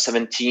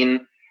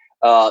 2017,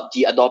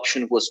 the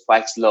adoption was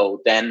quite slow.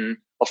 Then,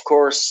 of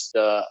course,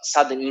 the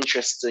sudden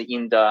interest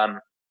in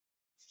the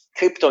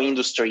crypto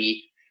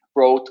industry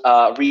brought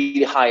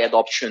really high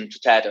adoption to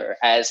Tether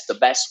as the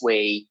best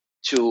way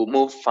to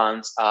move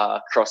funds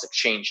across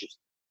exchanges,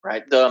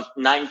 right? The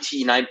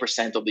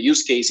 99% of the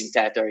use case in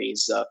Tether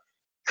is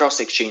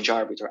cross-exchange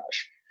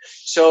arbitrage.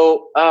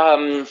 So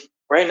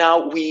right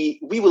now we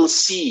will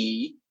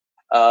see,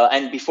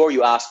 and before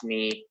you ask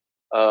me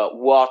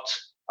what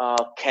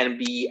can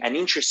be an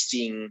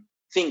interesting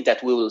thing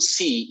that we will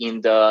see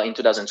in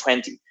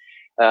 2020,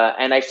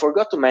 and I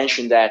forgot to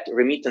mention that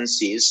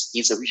remittances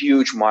is a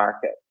huge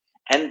market,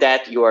 and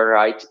that you are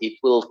right, it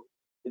will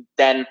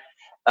then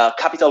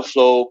capital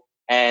flow.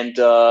 And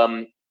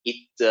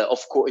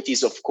it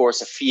is of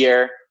course a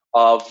fear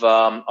of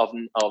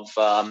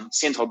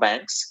central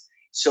banks.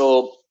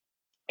 So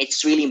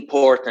it's really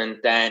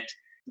important that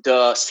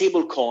the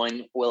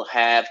stablecoin will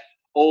have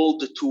all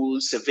the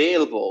tools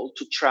available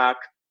to track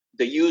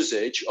the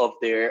usage of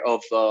the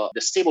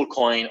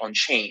stablecoin on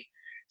chain.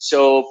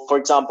 So, for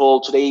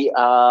example, today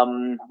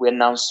we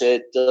announced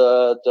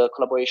the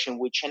collaboration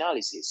with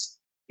Chainalysis.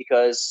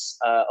 Because,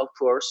 of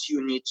course,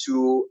 you need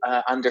to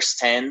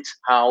understand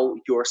how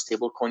your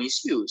stablecoin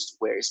is used,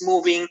 where it's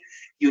moving.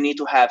 You need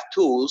to have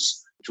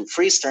tools to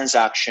freeze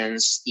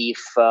transactions if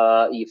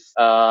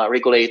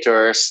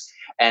regulators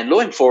and law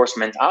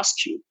enforcement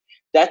ask you.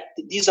 That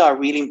these are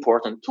really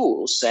important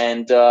tools,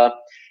 and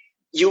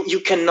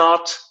you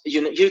cannot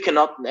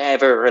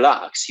ever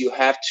relax. You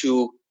have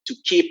to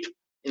keep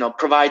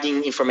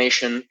providing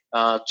information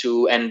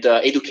to and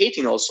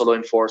educating also law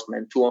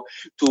enforcement to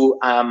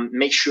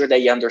make sure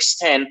they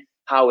understand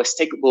how a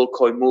stakeable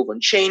coin move on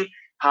chain,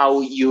 how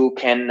you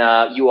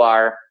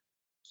are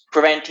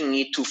preventing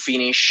it to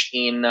finish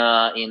in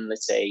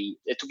let's say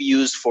to be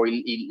used for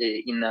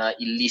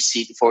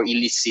illicit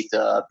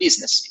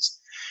businesses.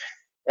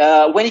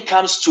 When it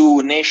comes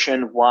to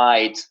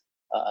nationwide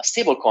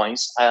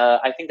stablecoins,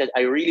 I think that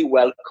I really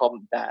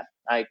welcome that.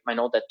 I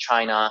know that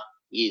China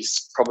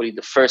is probably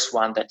the first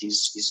one that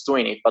is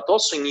doing it, but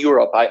also in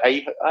Europe,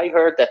 I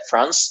heard that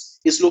France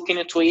is looking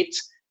into it,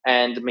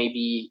 and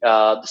maybe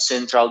the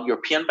Central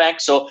European Bank.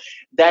 So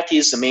that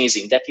is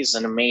amazing. That is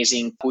an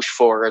amazing push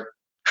for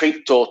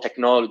crypto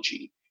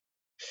technology.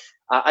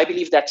 I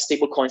believe that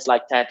stablecoins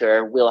like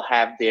Tether will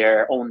have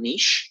their own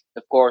niche.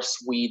 Of course,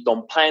 we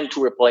don't plan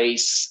to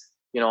replace,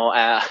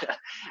 a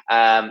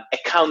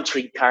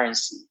country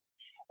currency,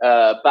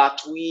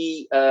 but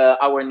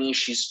our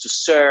niche is to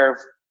serve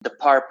the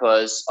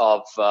purpose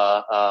of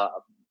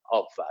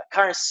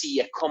currency,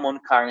 a common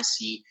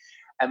currency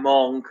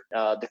among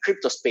the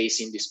crypto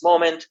space in this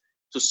moment,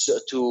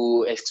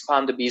 to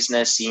expand the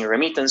business in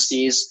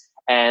remittances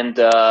and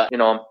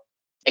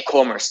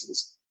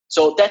e-commerces.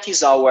 So that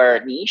is our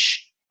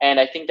niche, And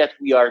I think that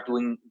we are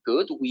doing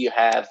good. We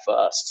have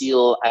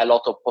still a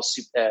lot of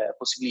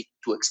possibility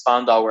to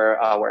expand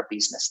our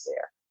business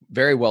there.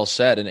 Very well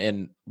said,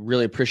 and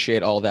really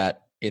appreciate all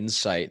that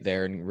insight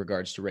there in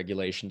regards to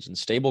regulations and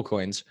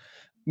stablecoins.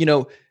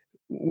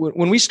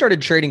 When we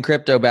started trading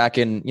crypto back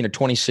in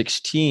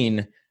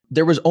 2016,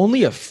 there was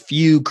only a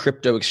few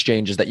crypto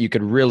exchanges that you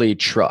could really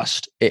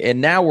trust,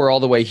 and now we're all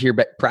the way here,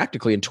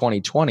 practically in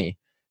 2020.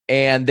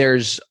 And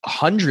there's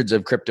hundreds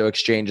of crypto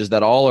exchanges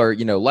that all are,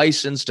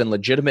 licensed and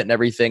legitimate and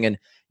everything. And,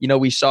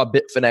 we saw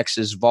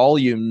Bitfinex's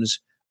volumes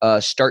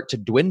start to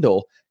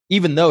dwindle,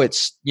 even though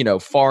it's,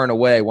 far and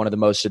away one of the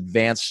most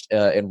advanced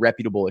and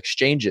reputable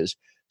exchanges.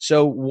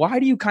 So why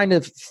do you kind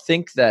of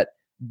think that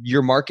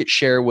your market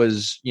share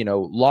was,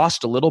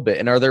 lost a little bit?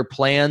 And are there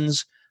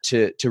plans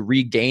to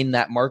regain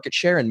that market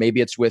share? And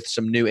maybe it's with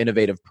some new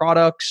innovative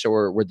products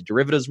or with the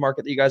derivatives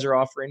market that you guys are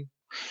offering?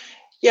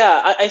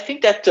 Yeah, I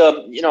think that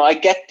I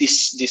get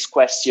this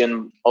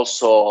question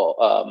also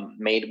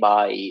made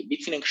by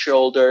Bitfinex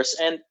shareholders,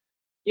 and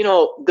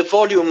the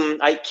volume.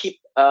 I keep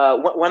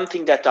one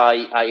thing that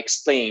I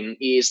explain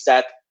is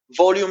that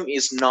volume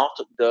is not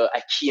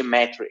a key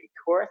metric,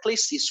 or at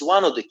least it's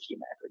one of the key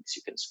metrics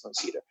you can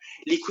consider.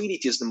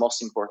 Liquidity is the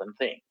most important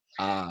thing.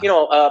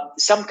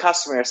 Some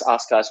customers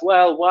ask us,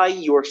 well, why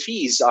your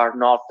fees are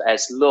not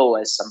as low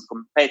as some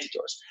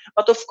competitors?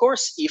 But of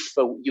course, if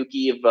you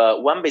give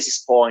 1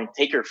 basis point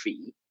taker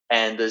fee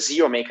and a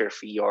 0 maker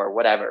fee or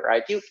whatever,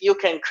 right? You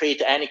can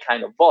create any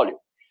kind of volume.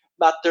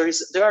 But there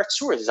are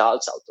two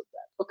results out of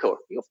that. Okay,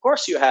 of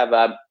course, you have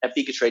a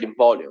big trading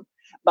volume,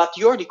 but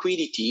your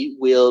liquidity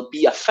will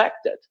be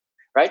affected,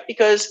 right?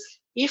 Because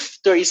if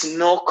there is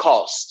no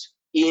cost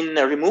in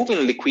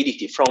removing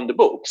liquidity from the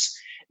books,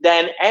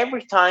 then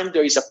every time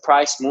there is a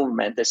price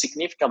movement, a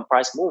significant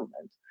price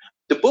movement,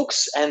 the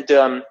books and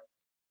the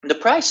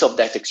price of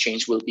that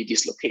exchange will be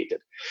dislocated.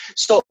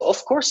 So,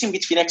 of course, in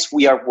Bitfinex,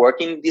 we are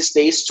working these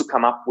days to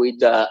come up with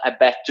a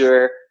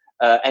better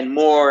and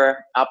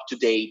more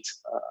up-to-date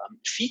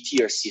fee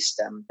tier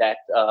system that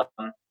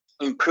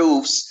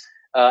improves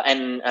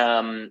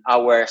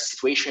our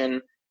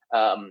situation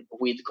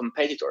with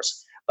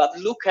competitors. But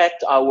look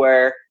at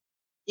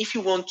if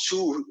you want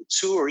two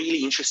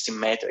really interesting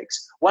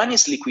metrics. One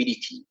is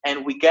liquidity,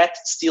 and we get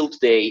still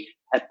today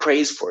a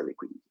praise for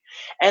liquidity.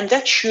 And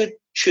that should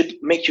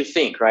make you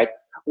think, right?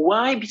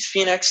 Why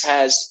Bitfinex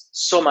has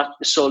so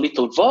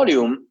little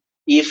volume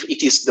if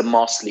it is the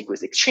most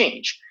liquid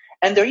exchange?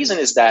 And the reason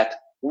is that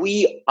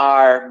we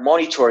are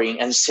monitoring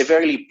and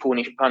severely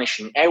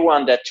punishing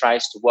everyone that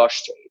tries to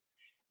wash trade.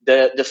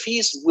 The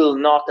fees will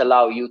not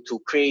allow you to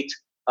create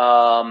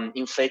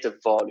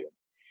inflated volume.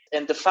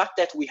 And the fact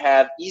that we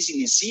have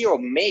easily 0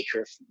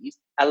 maker fees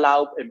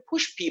allow and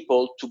push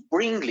people to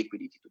bring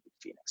liquidity to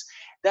Bitfinex.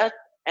 That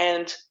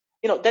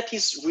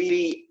is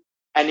really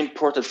an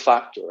important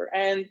factor.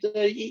 And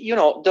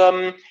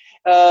the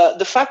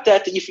fact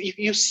that if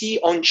you see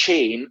on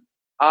chain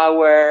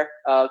our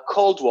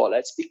cold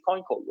wallets,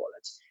 Bitcoin cold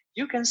wallets,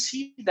 you can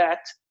see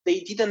that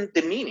they didn't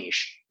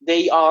diminish.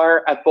 They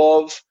are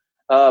above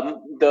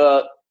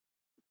they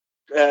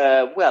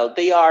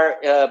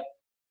are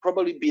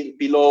probably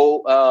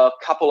below a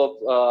couple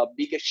of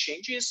big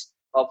exchanges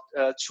of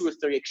 2 or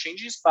 3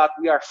 exchanges, but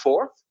we are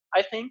 4th,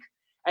 I think,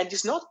 and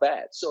it's not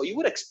bad. So you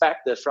would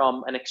expect that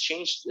from an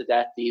exchange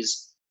that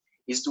is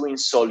doing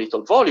so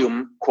little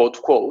volume,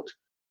 quote, quote,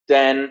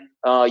 then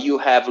you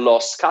have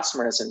lost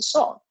customers and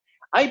so on.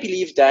 I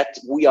believe that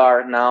we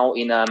are now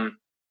in a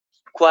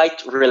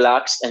quite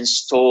relaxed and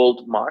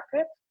stalled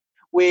market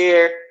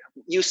where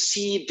you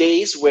see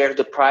days where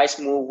the price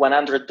move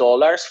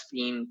 $100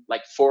 in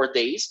like 4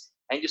 days,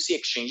 and you see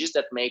exchanges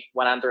that make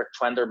 100,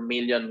 200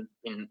 million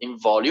in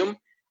volume.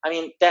 I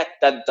mean, that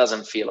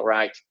doesn't feel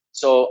right.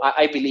 So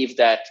I believe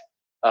that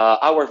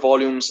our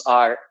volumes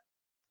are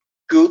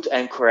good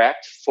and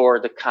correct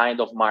for the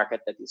kind of market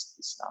that is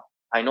now.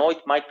 I know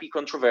it might be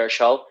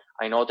controversial.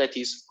 I know that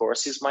of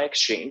course, is my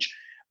exchange,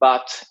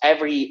 but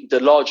the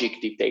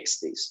logic dictates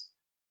this.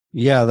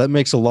 Yeah, that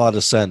makes a lot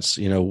of sense.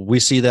 We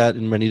see that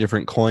in many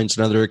different coins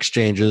and other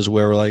exchanges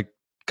where we're like,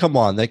 come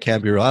on, that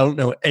can't be real. I don't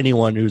know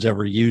anyone who's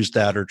ever used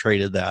that or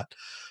traded that.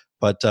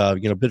 But,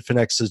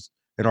 Bitfinex is,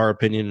 in our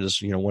opinion,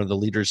 is, one of the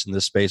leaders in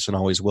this space and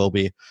always will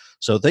be.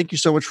 So thank you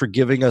so much for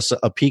giving us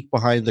a peek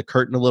behind the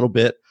curtain a little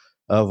bit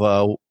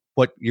of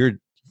what your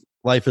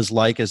life is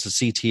like as a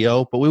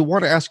CTO. But we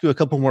want to ask you a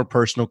couple more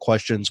personal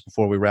questions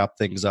before we wrap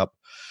things up.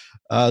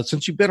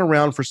 Since you've been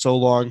around for so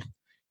long,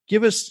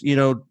 give us,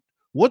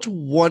 what's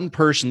one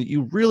person that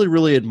you really,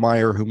 really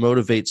admire who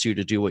motivates you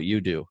to do what you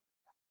do?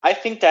 I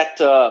think that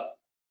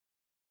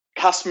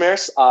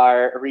customers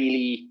are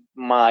really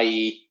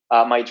my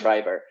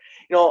driver.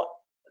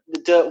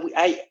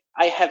 I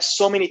have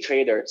so many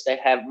traders that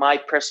have my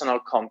personal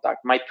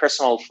contact, my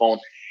personal phone.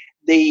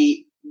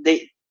 They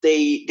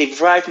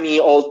drive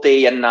me all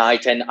day and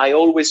night, and I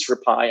always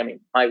reply. I mean,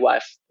 my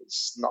wife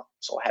is not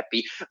so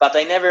happy, but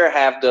I never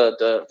have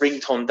the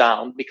ringtone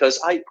down because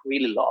I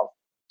really love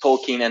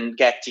talking and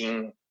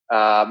getting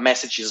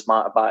messages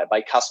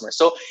by customers.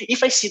 So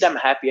if I see them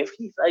happy, if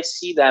I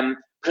see them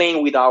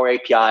playing with our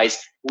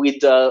APIs,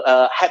 with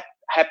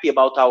happy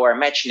about our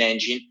matching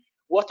engine,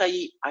 what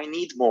I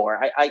need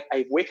more.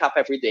 I wake up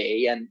every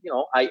day and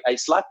I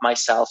slap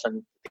myself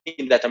and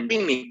think that I'm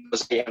doing it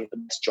because I have the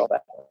best job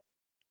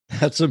ever.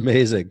 That's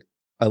amazing.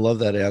 I love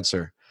that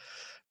answer.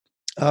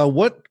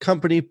 What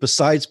company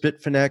besides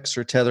Bitfinex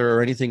or Tether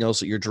or anything else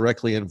that you're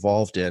directly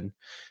involved in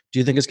do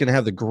you think is going to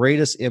have the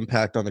greatest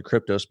impact on the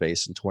crypto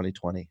space in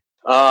 2020?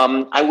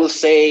 I will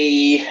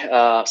say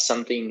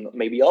something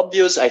maybe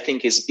obvious. I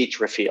think is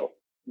Bitrefill.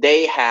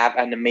 They have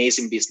an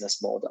amazing business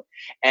model,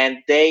 and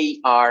they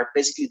are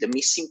basically the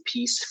missing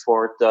piece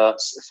for the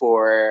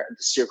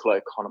circular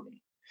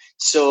economy.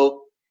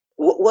 So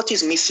what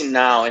is missing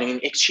now? I mean,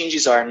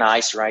 exchanges are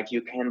nice, right?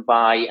 You can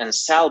buy and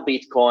sell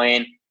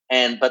Bitcoin,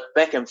 but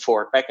back and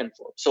forth.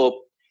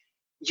 So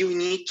you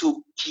need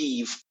to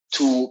give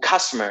to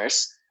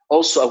customers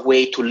also a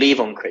way to live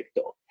on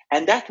crypto.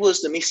 And that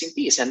was the missing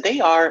piece. And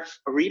they are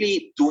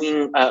really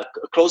doing,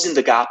 closing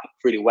the gap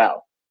really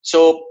well.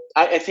 So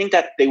I think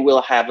that they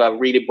will have a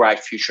really bright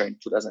future in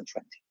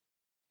 2020.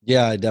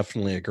 Yeah, I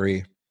definitely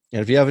agree.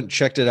 And if you haven't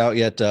checked it out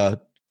yet,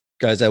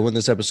 guys, when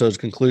this episode is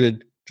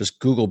concluded, just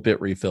Google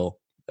Bitrefill.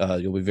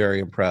 You'll be very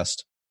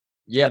impressed.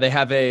 Yeah, they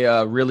have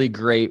a really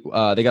great,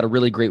 they got a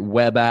really great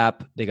web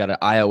app. They got an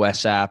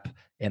iOS app,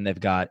 and they've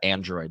got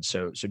Android.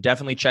 So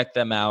definitely check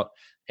them out.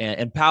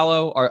 And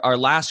Paolo, our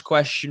last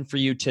question for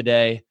you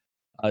today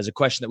is a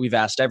question that we've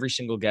asked every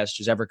single guest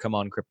who's ever come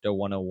on Crypto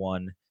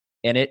 101.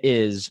 And it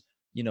is,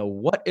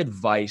 what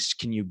advice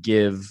can you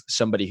give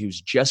somebody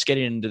who's just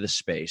getting into the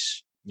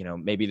space?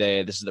 Maybe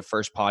this is the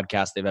first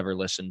podcast they've ever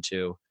listened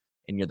to,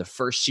 and you're the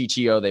first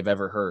CTO they've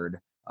ever heard.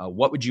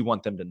 What would you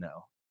want them to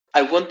know?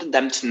 I wanted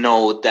them to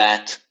know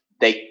that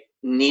they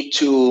need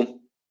to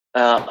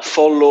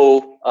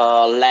follow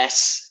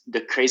less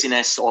the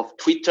craziness of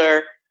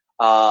Twitter,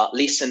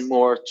 listen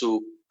more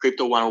to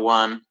Crypto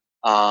 101,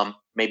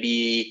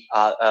 maybe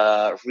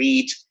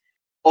read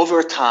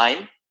over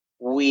time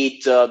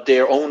with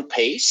their own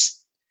pace,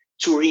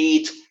 to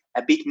read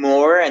a bit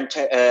more and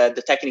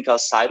the technical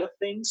side of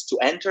things, to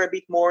enter a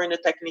bit more in the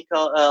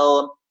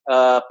technical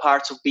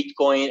parts of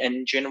Bitcoin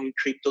and genuine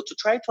crypto, to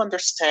try to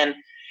understand,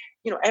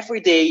 every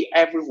day,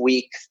 every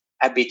week,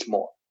 a bit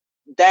more.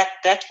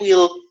 That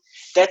will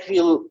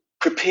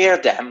prepare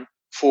them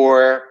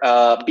for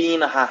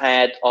being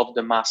ahead of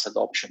the mass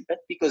adoption. But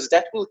because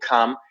that will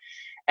come,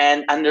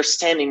 and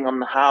understanding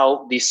on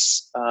how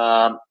this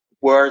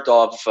world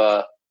of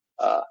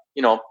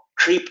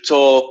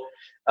crypto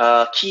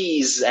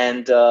keys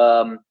and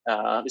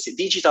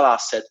digital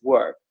asset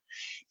work,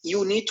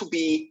 you need to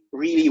be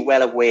really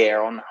well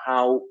aware on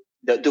how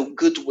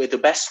the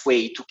best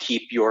way to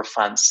keep your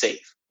funds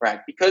safe,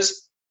 right?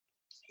 Because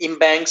in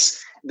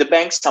banks, the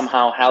banks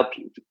somehow help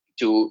you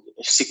to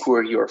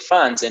secure your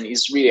funds, and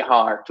it's really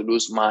hard to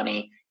lose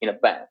money in a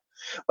bank.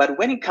 But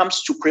when it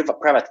comes to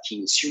private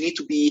keys, you need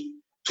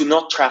to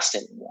not trust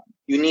anyone.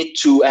 You need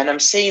to, and I'm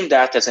saying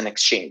that as an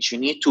exchange, you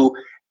need to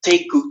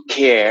take good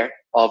care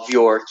of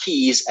your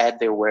keys as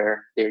they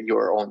were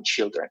your own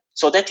children.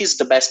 So that is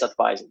the best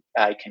advice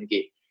I can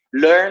give.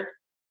 Learn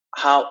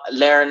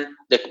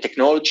the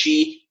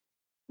technology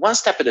one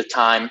step at a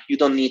time. You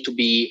don't need to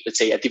be, let's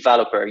say, a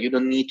developer. You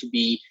don't need to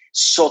be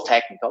so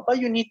technical, but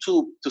you need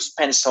to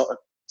spend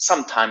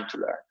some time to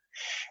learn.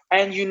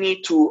 And you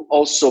need to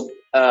also,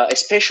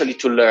 especially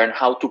to learn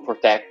how to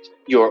protect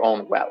your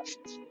own wealth.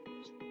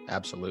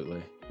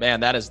 Absolutely. Man,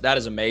 that is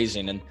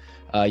amazing. And,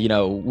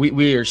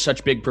 we are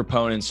such big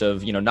proponents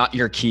of, not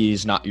your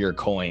keys, not your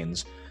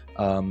coins.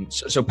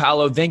 So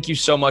Paolo, thank you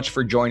so much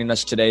for joining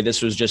us today.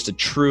 This was just a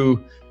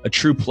true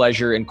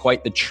pleasure and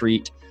quite the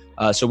treat.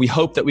 So we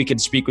hope that we can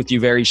speak with you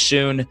very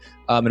soon.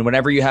 And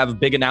whenever you have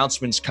big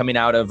announcements coming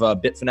out of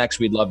Bitfinex,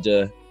 would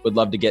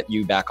love to get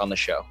you back on the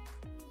show.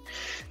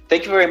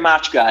 Thank you very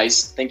much,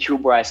 guys. Thank you,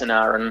 Bryce and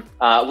Aaron.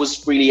 It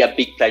was really a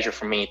big pleasure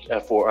for me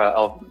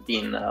of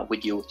being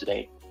with you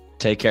today.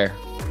 Take care.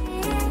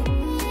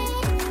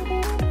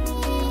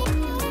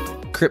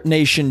 Crypt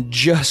Nation,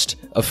 just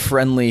a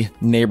friendly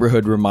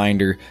neighborhood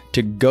reminder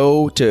to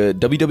go to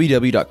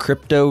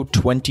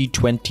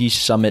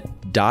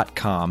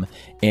www.crypto2020summit.com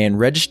and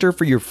register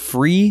for your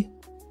free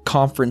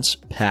conference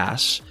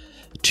pass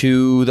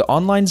to the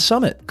online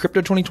summit,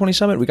 Crypto 2020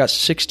 Summit. We got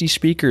 60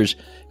 speakers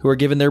who are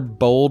giving their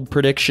bold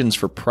predictions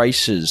for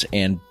prices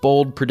and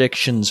bold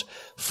predictions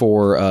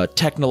for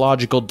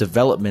technological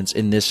developments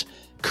in this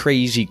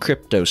crazy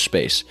crypto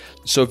space.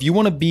 So if you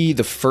want to be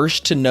the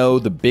first to know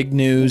the big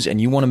news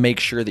and you want to make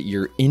sure that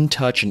you're in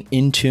touch and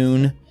in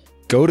tune,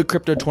 go to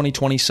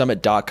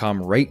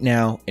crypto2020summit.com right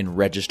now and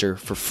register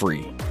for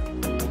free.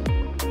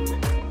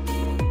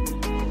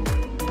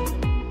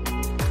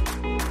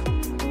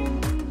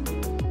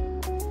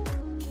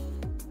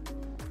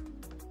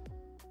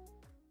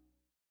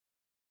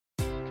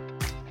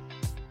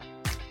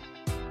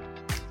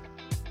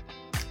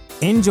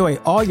 Enjoy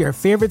all your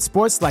favorite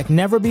sports like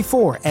never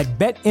before at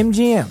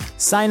BetMGM.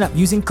 Sign up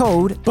using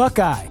code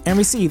Buckeye and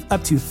receive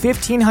up to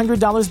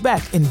 $1,500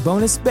 back in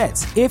bonus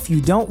bets if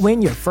you don't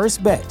win your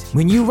first bet.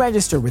 When you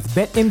register with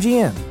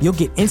BetMGM, you'll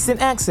get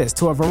instant access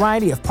to a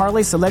variety of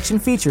parlay selection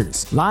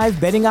features, live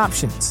betting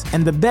options,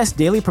 and the best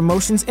daily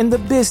promotions in the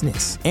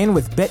business. And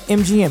with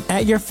BetMGM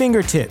at your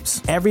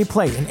fingertips, every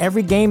play and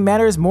every game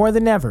matters more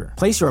than ever.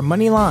 Place your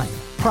money line,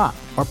 prop,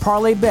 or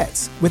parlay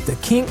bets with the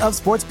king of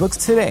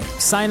sportsbooks today.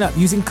 Sign up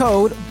using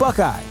code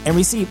Buckeye and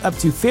receive up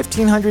to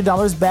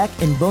 $1,500 back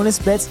in bonus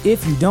bets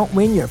if you don't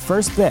win your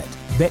first bet.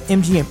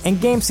 BetMGM and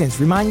GameSense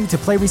remind you to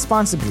play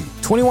responsibly.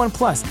 21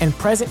 plus and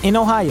present in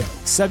Ohio,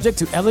 subject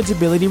to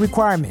eligibility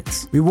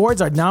requirements.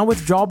 Rewards are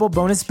non-withdrawable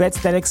bonus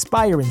bets that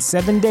expire in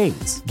 7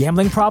 days.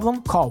 Gambling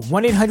problem? Call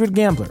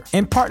 1-800-GAMBLER.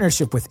 In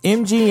partnership with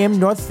MGM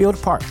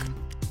Northfield Park.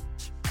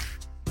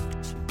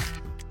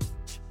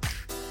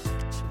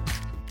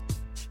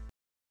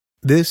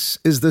 This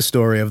is the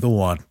story of the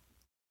one.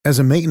 As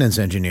a maintenance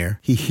engineer,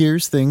 he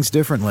hears things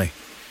differently.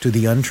 To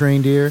the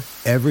untrained ear,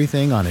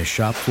 everything on his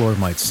shop floor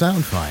might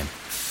sound fine,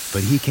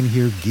 but he can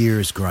hear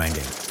gears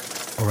grinding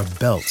or a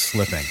belt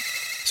slipping.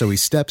 So he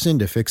steps in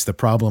to fix the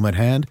problem at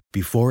hand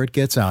before it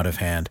gets out of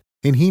hand.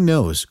 And he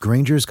knows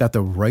Grainger's got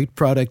the right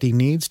product he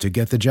needs to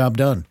get the job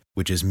done,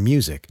 which is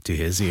music to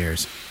his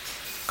ears.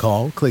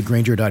 Call, click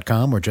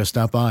Grainger.com, or just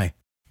stop by.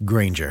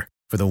 Grainger,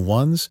 for the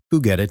ones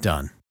who get it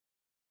done.